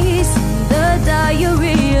place in the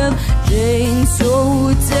diary of Jane.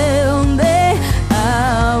 So tell me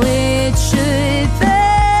how it should be.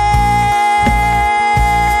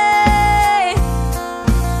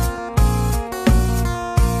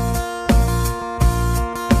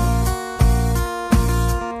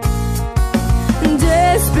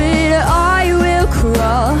 Desperate, I will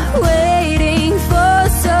crawl, waiting for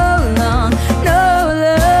so long. No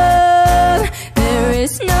love, there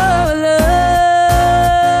is no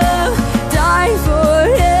love. Die for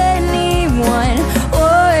anyone,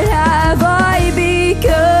 what have I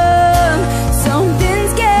become?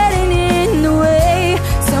 Something's getting in the way,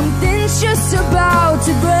 something's just about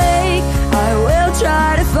to break. I will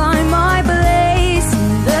try to find my place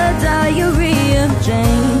in the diary of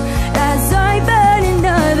Jane. As I burn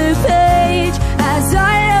another page, as I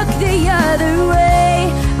look the other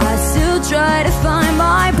way, I still try to find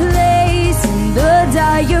my place in the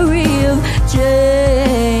diary of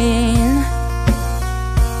Jane.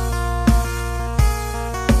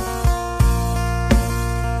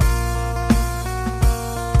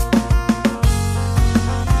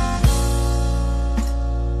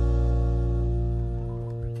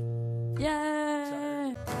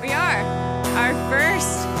 Yay! We are our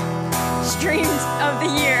first streams of the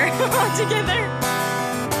year all together.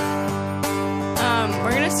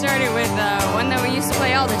 We're gonna start it with one that we used to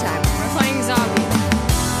play all the time. We're playing Zombie.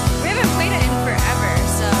 We haven't played it in forever,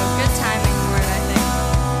 so good timing for it, I think.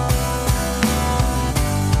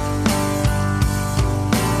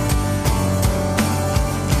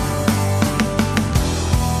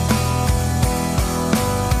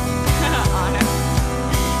 Aunim.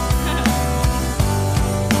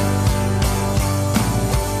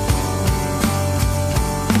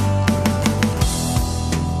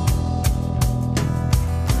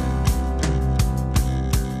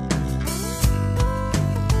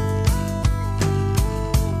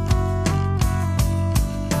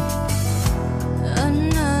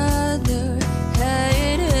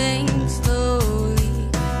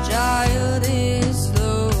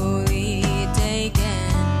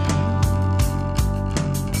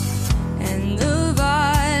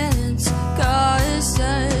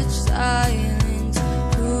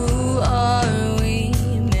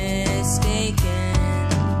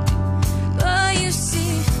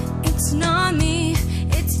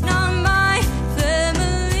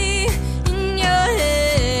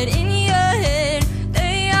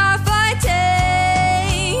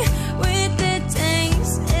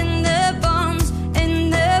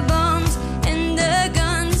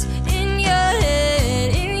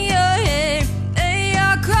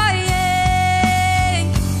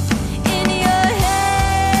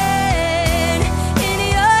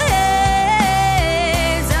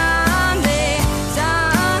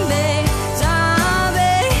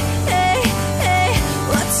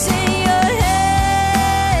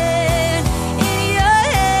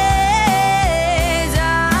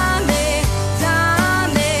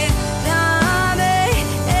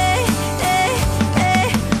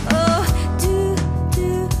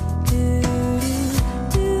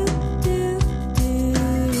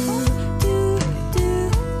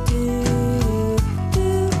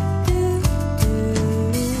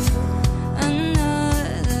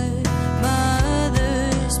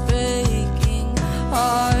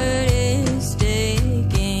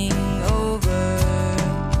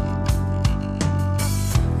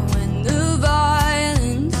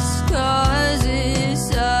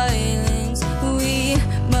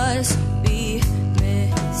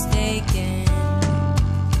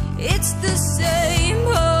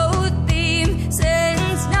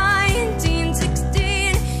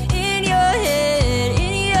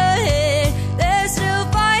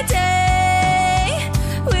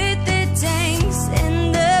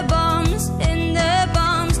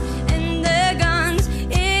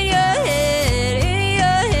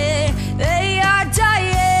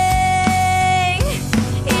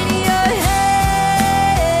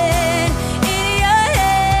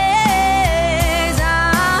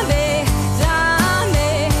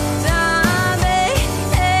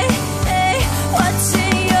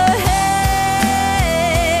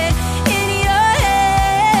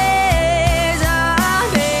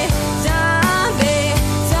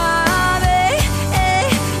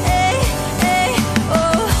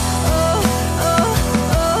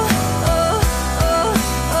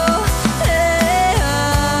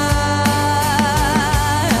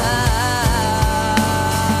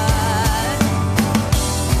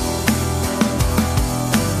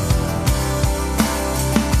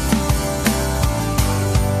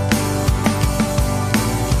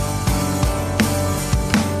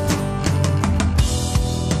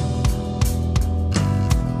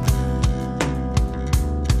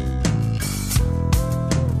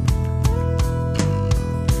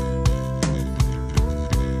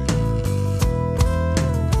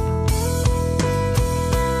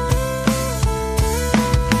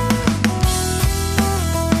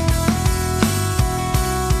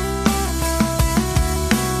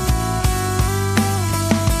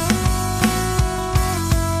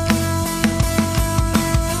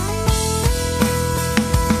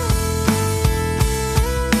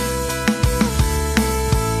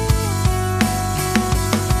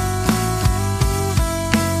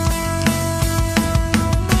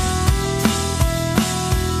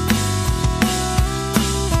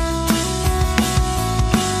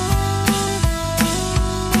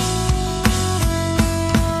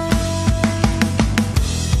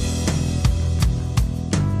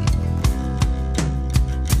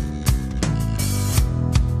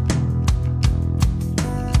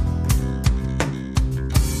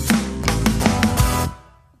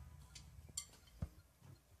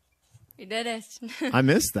 did it. I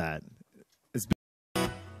missed that.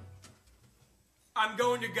 I'm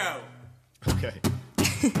going to go. Okay.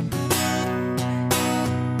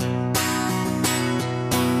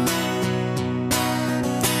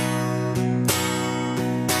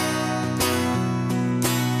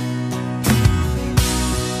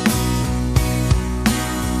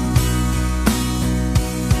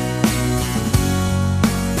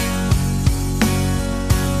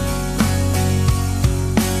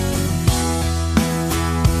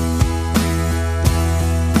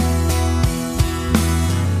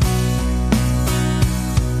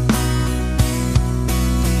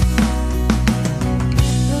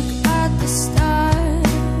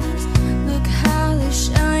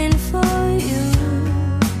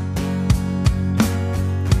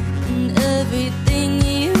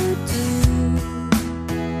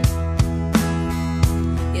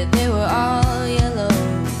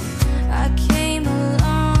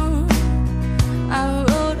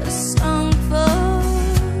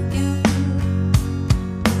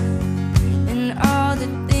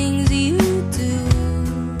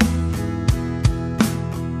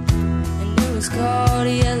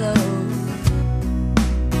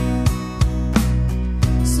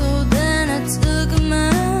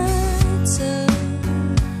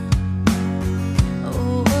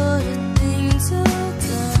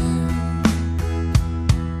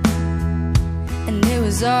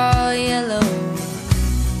 All yellow.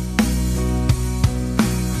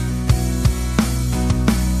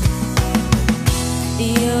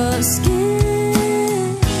 Your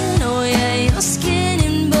skin, oh yeah, your skin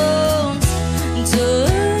and bones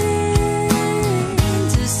turn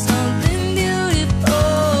into something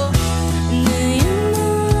beautiful. And then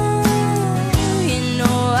you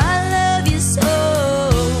know I love you so.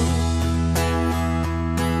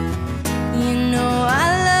 You know I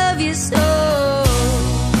love you so.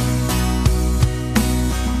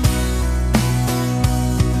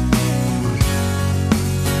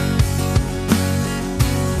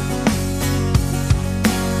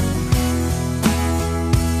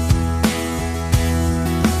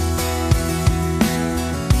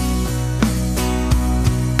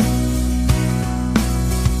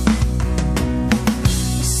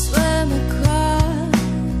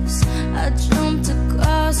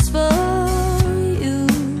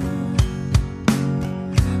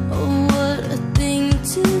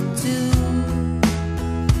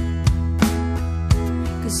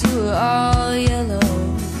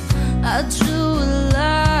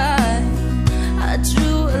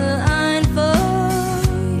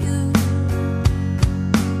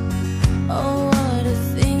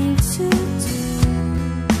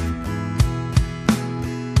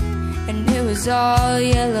 All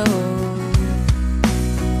yellow.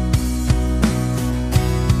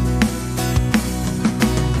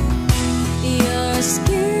 Your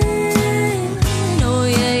skin, oh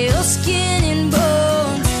yeah, your skin and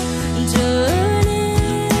bones turn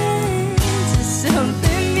into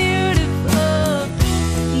something beautiful.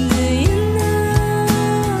 Do you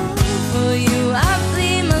know, for you I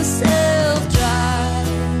bleed myself dry.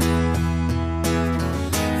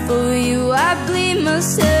 For you I bleed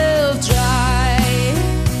myself dry.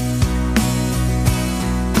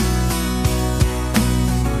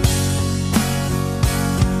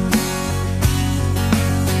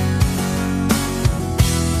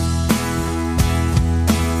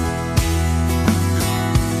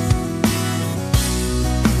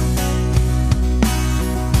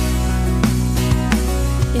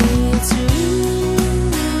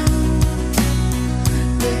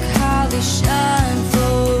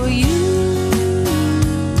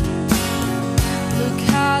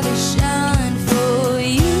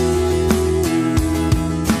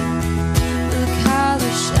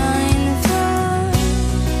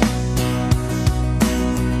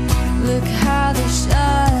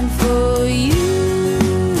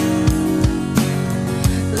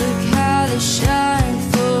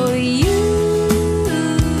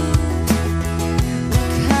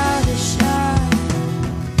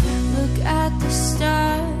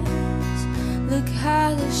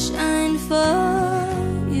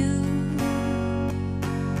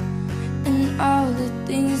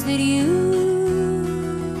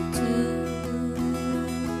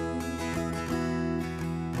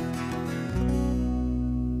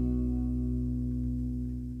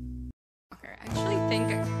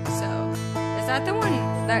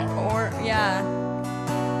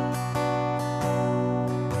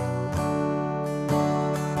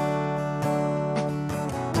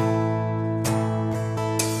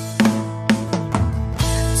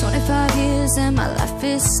 And my life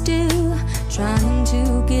is still trying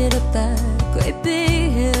to get up that great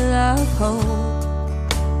big hill of hope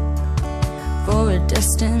for a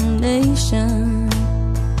destination.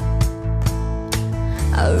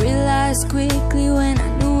 I realized quickly when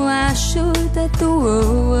I knew I should that the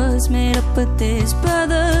world was made up of this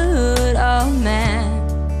brotherhood of man,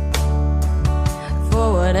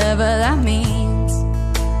 for whatever that means.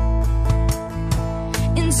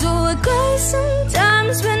 And so I cry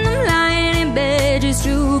sometimes when I'm lying in bed just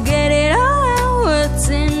to get it all out what's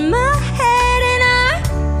in my head. And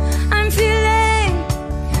I'm feeling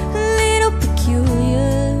a little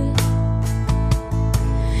peculiar.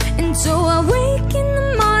 And so I wake in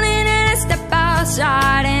the morning and I step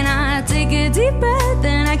outside and I take a deep breath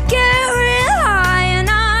and I get real high and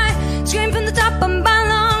I scream from the top of my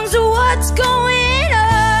lungs, what's going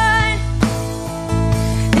on?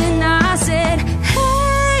 And I said,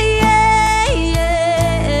 hey, hey,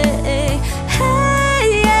 hey, hey,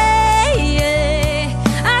 hey, hey.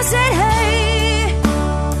 I said, hey,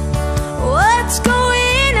 what's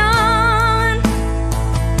going on?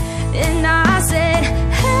 And I said,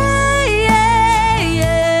 hey, hey,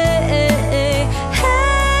 hey, hey,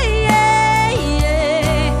 hey,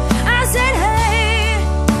 hey. I said, hey,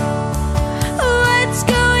 what's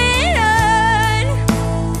going on?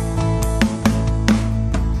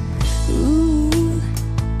 Ooh,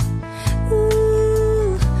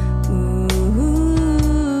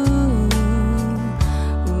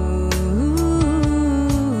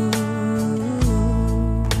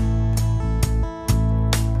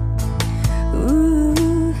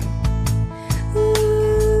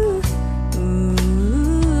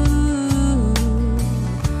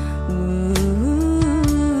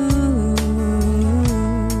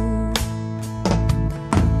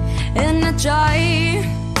 and I try,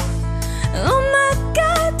 oh my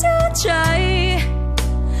God, to try.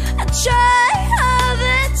 I try all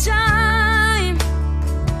the time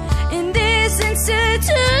in this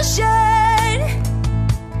institution,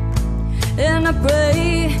 and I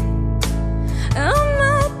pray, oh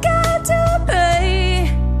my God, to pray.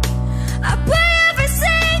 I pray every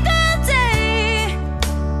single day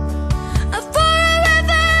for a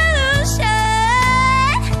revolution.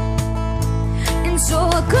 And so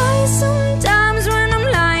I cry sometimes when I'm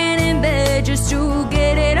lying in bed just to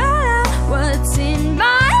get it all out what's in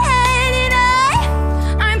my head. And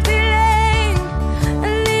I'm feeling a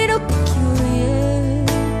little peculiar.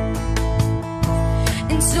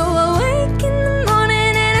 And so I wake in the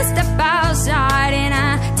morning and I step outside and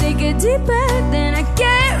I take a deep breath and I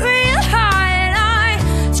get real high and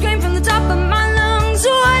I scream from the top of my lungs,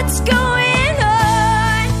 what's going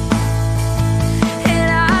on?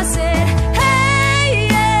 And I said, hey,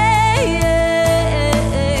 hey,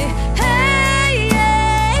 hey, hey,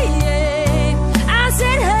 hey, hey. I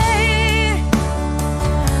said, hey,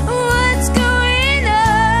 what's going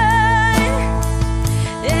on?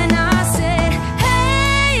 And I said,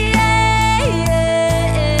 hey, hey, hey,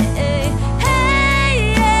 hey,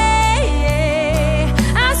 hey, hey.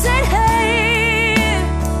 I said, hey,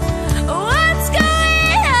 what's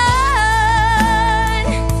going on?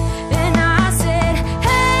 And I said,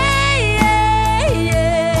 hey, hey,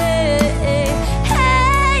 hey, hey,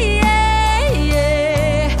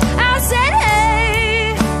 hey. I said,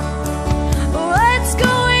 hey, what's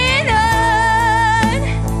going on?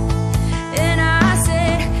 And I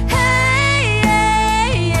said, hey,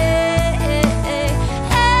 hey, hey,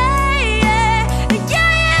 hey, yeah,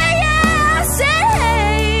 yeah, yeah. I said,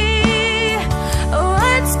 hey,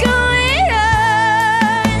 what's going on?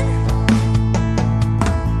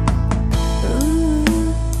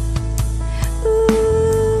 Ooh.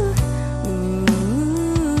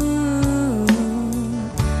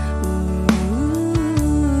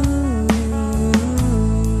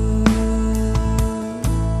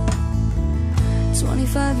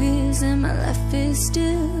 25 years and my life is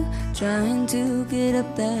still trying to get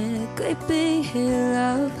up that great big hill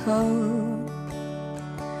of hope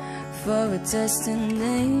for a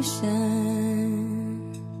destination.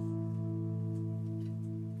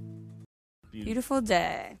 Beautiful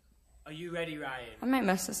day. Are you ready, Ryan? I might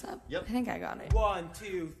mess this up. Yep. I think I got it. 1,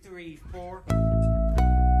 2, 3, 4.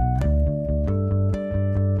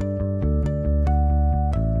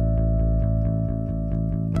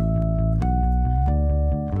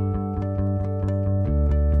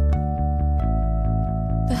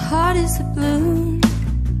 The heart is a balloon,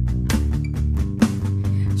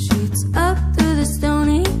 shoots up through the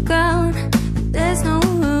stony ground. There's no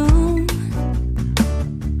room,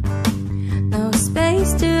 no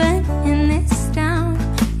space to rent in this town.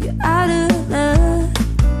 You're out of love,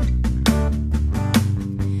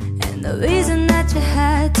 and the reason that you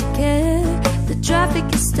had to care, the traffic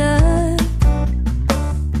is stuck.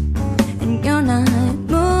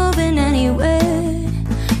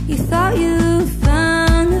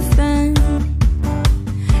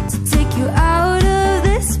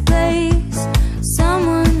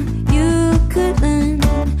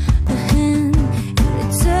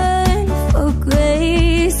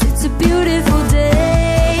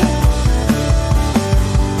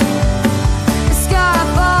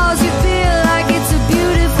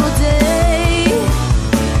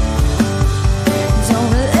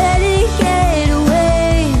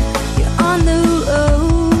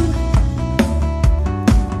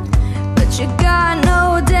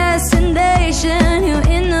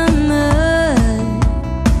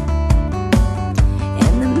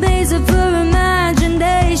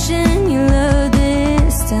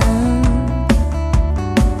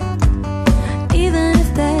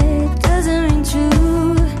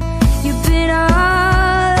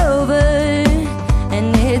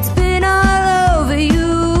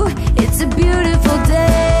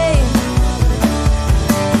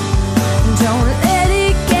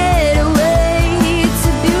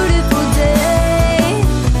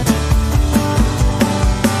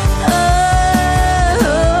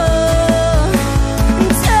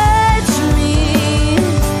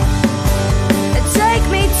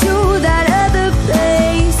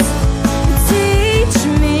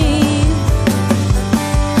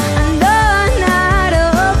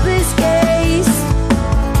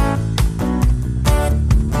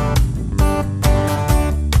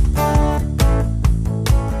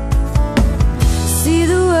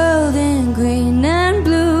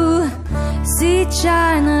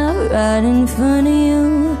 right in front of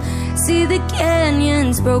you. See the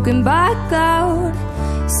canyons broken by cloud.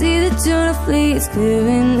 See the tuna fleets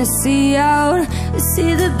clearing the sea out.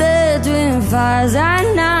 See the bedroom fires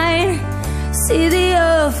at night. See the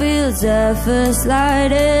oil fields at first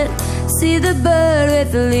lighted. See the bird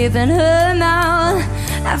with the leaf in her mouth.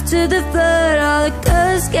 After the flood all the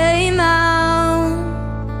colors came out.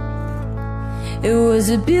 It was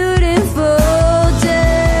a beautiful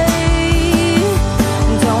day.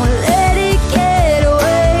 Don't let it get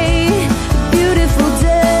away. A beautiful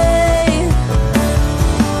day.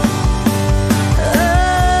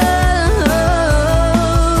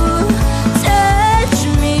 Oh, touch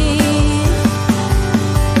me.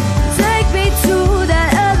 Take me to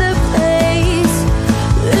that other place.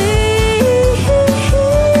 Reach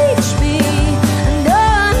me. I know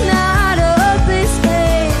I'm not a hopeless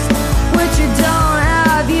case. What you don't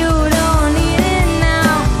have, you don't need it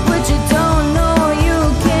now. What you don't know, you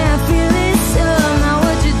can't feel it somehow.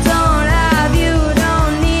 What you don't have, you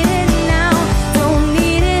don't need it now. Don't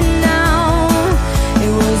need it now.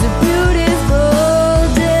 It was a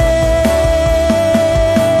beautiful day.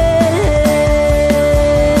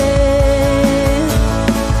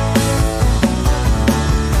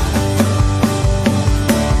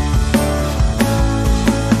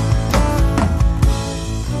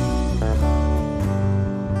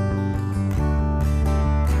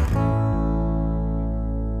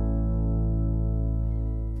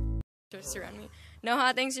 Just around me. No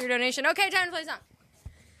hot thanks for your donation. Okay, time to play a song.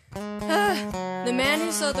 The Man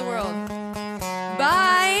Who Sold the World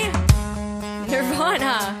by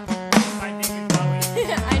Nirvana. By David Bowie.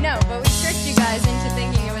 I know, but we tricked you guys into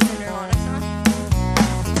thinking it was a Nirvana song.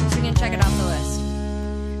 So we can check it off the list.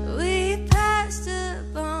 We passed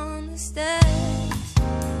up on the steps.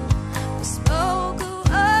 We spoke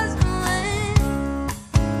of us when,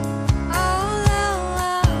 although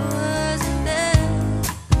I wasn't there.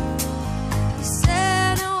 You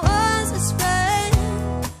said I was his friend,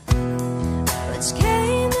 which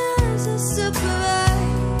came as a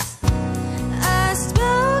surprise. I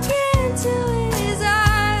spoke into his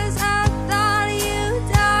eyes. I thought you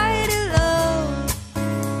died alone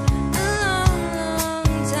a long, long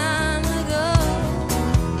time ago.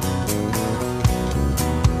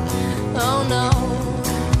 Oh no,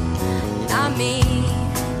 not me.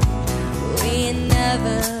 We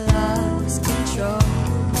never lost control.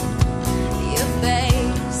 Your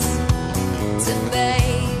face to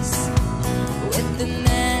face with the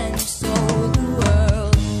man who sold the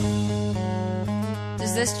world.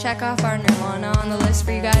 Does this check off our Nirvana on the list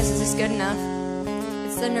for you guys? Is this good enough?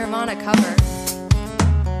 It's the Nirvana cover.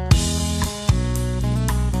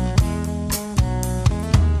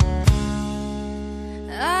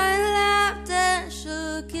 I laughed and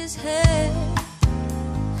shook his head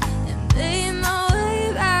and made my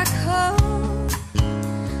way back home.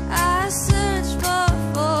 I searched for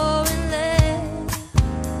foreign land.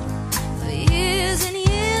 For years and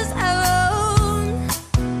years I roamed.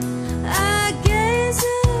 I gazed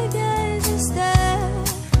and stared.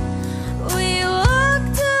 We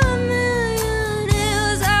walked a million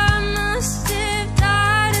hills. I must have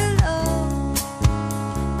died alone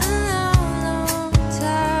a long, long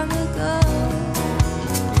time ago.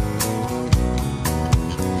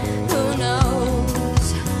 Who knows?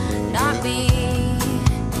 Not me.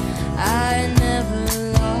 I never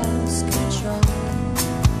lost control.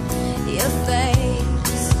 Your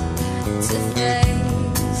face to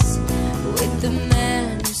face with the man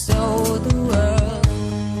who sold the world.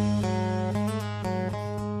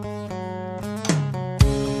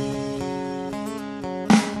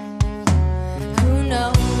 Who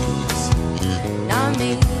knows? Not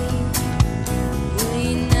me. We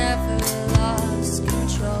never lost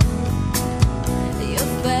control. Your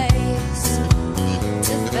face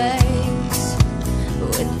to face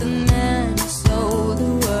with the man who sold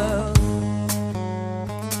the world.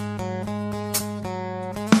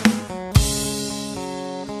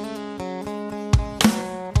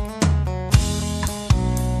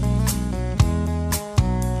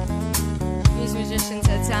 These musicians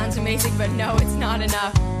said sounds amazing, but no, it's not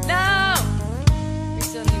enough. No! We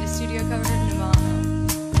still need a studio cover of Nirvana.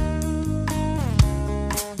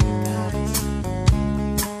 Guys.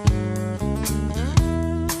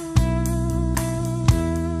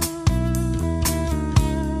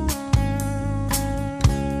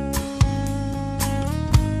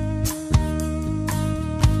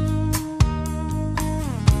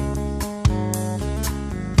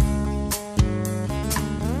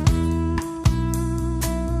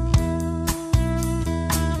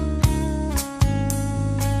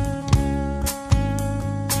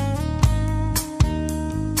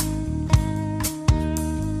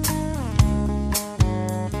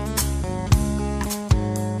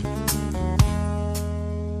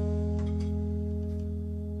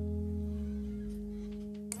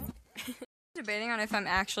 debating on if I'm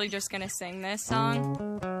actually just gonna sing this song.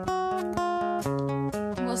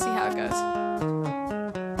 We'll see how it goes.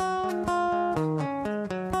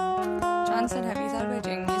 John said, have you thought about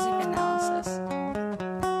doing music analysis? I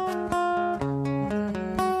don't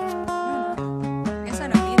know. I guess I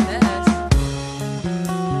don't need this.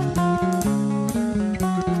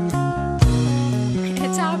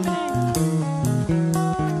 It's happening.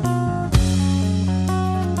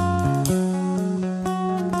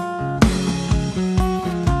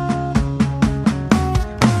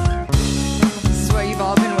 This is what you've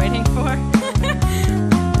all been waiting for.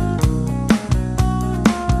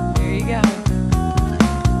 There you go.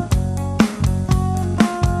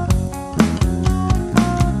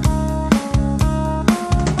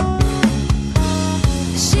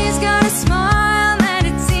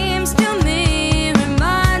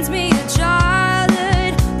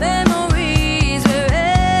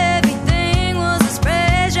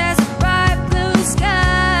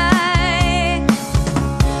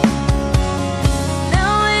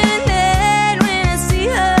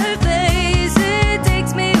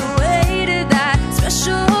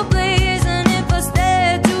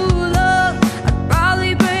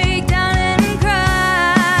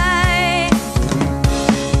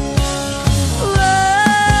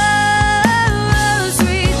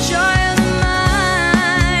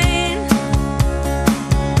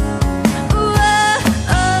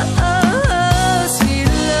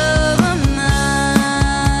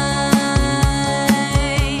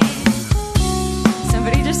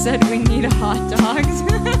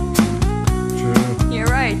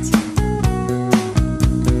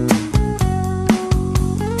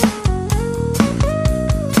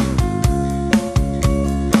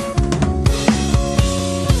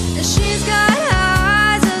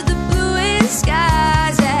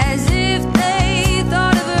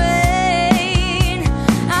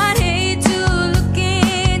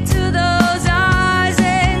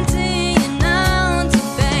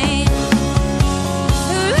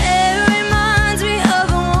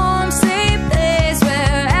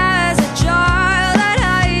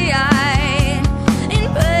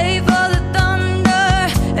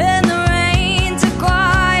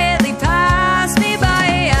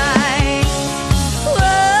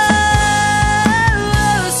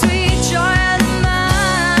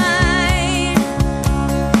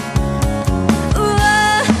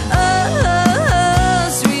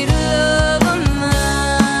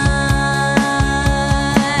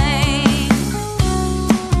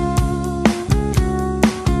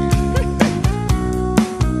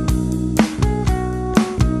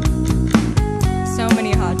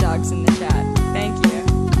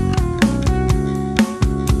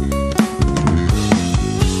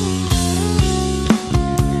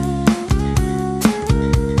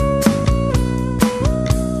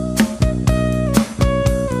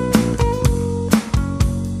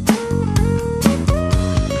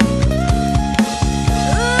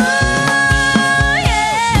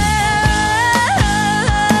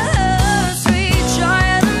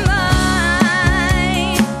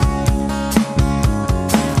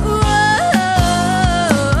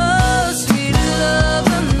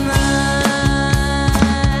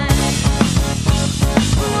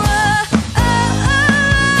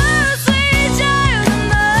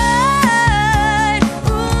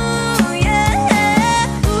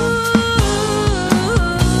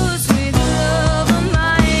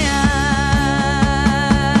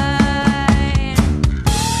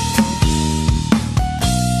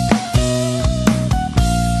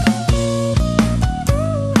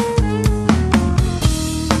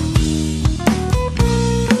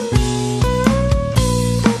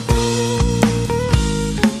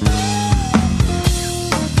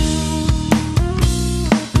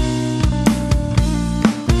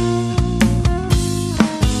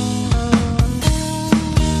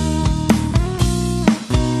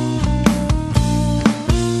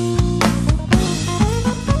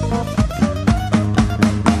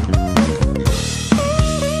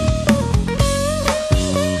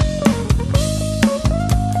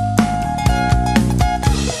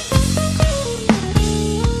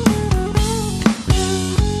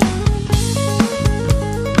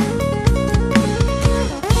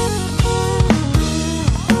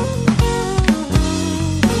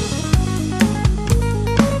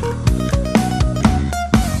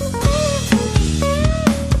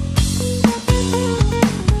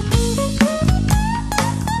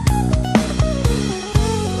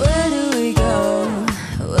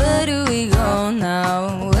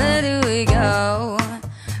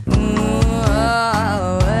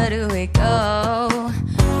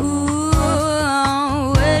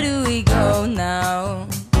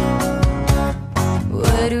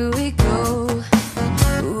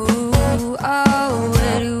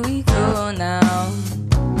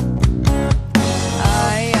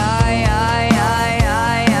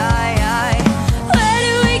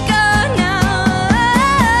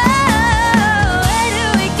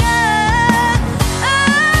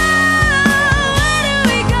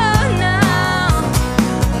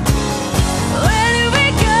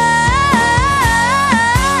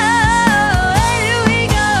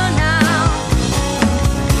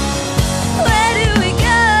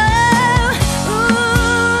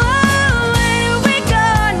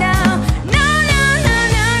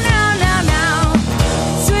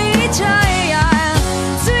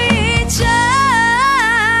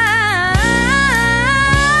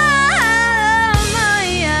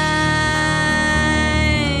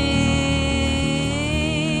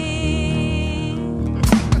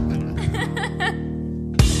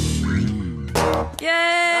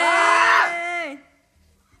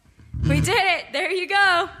 We did it. There you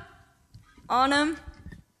go. Aunim.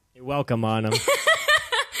 You're welcome, Aunim.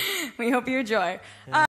 We hope you enjoy.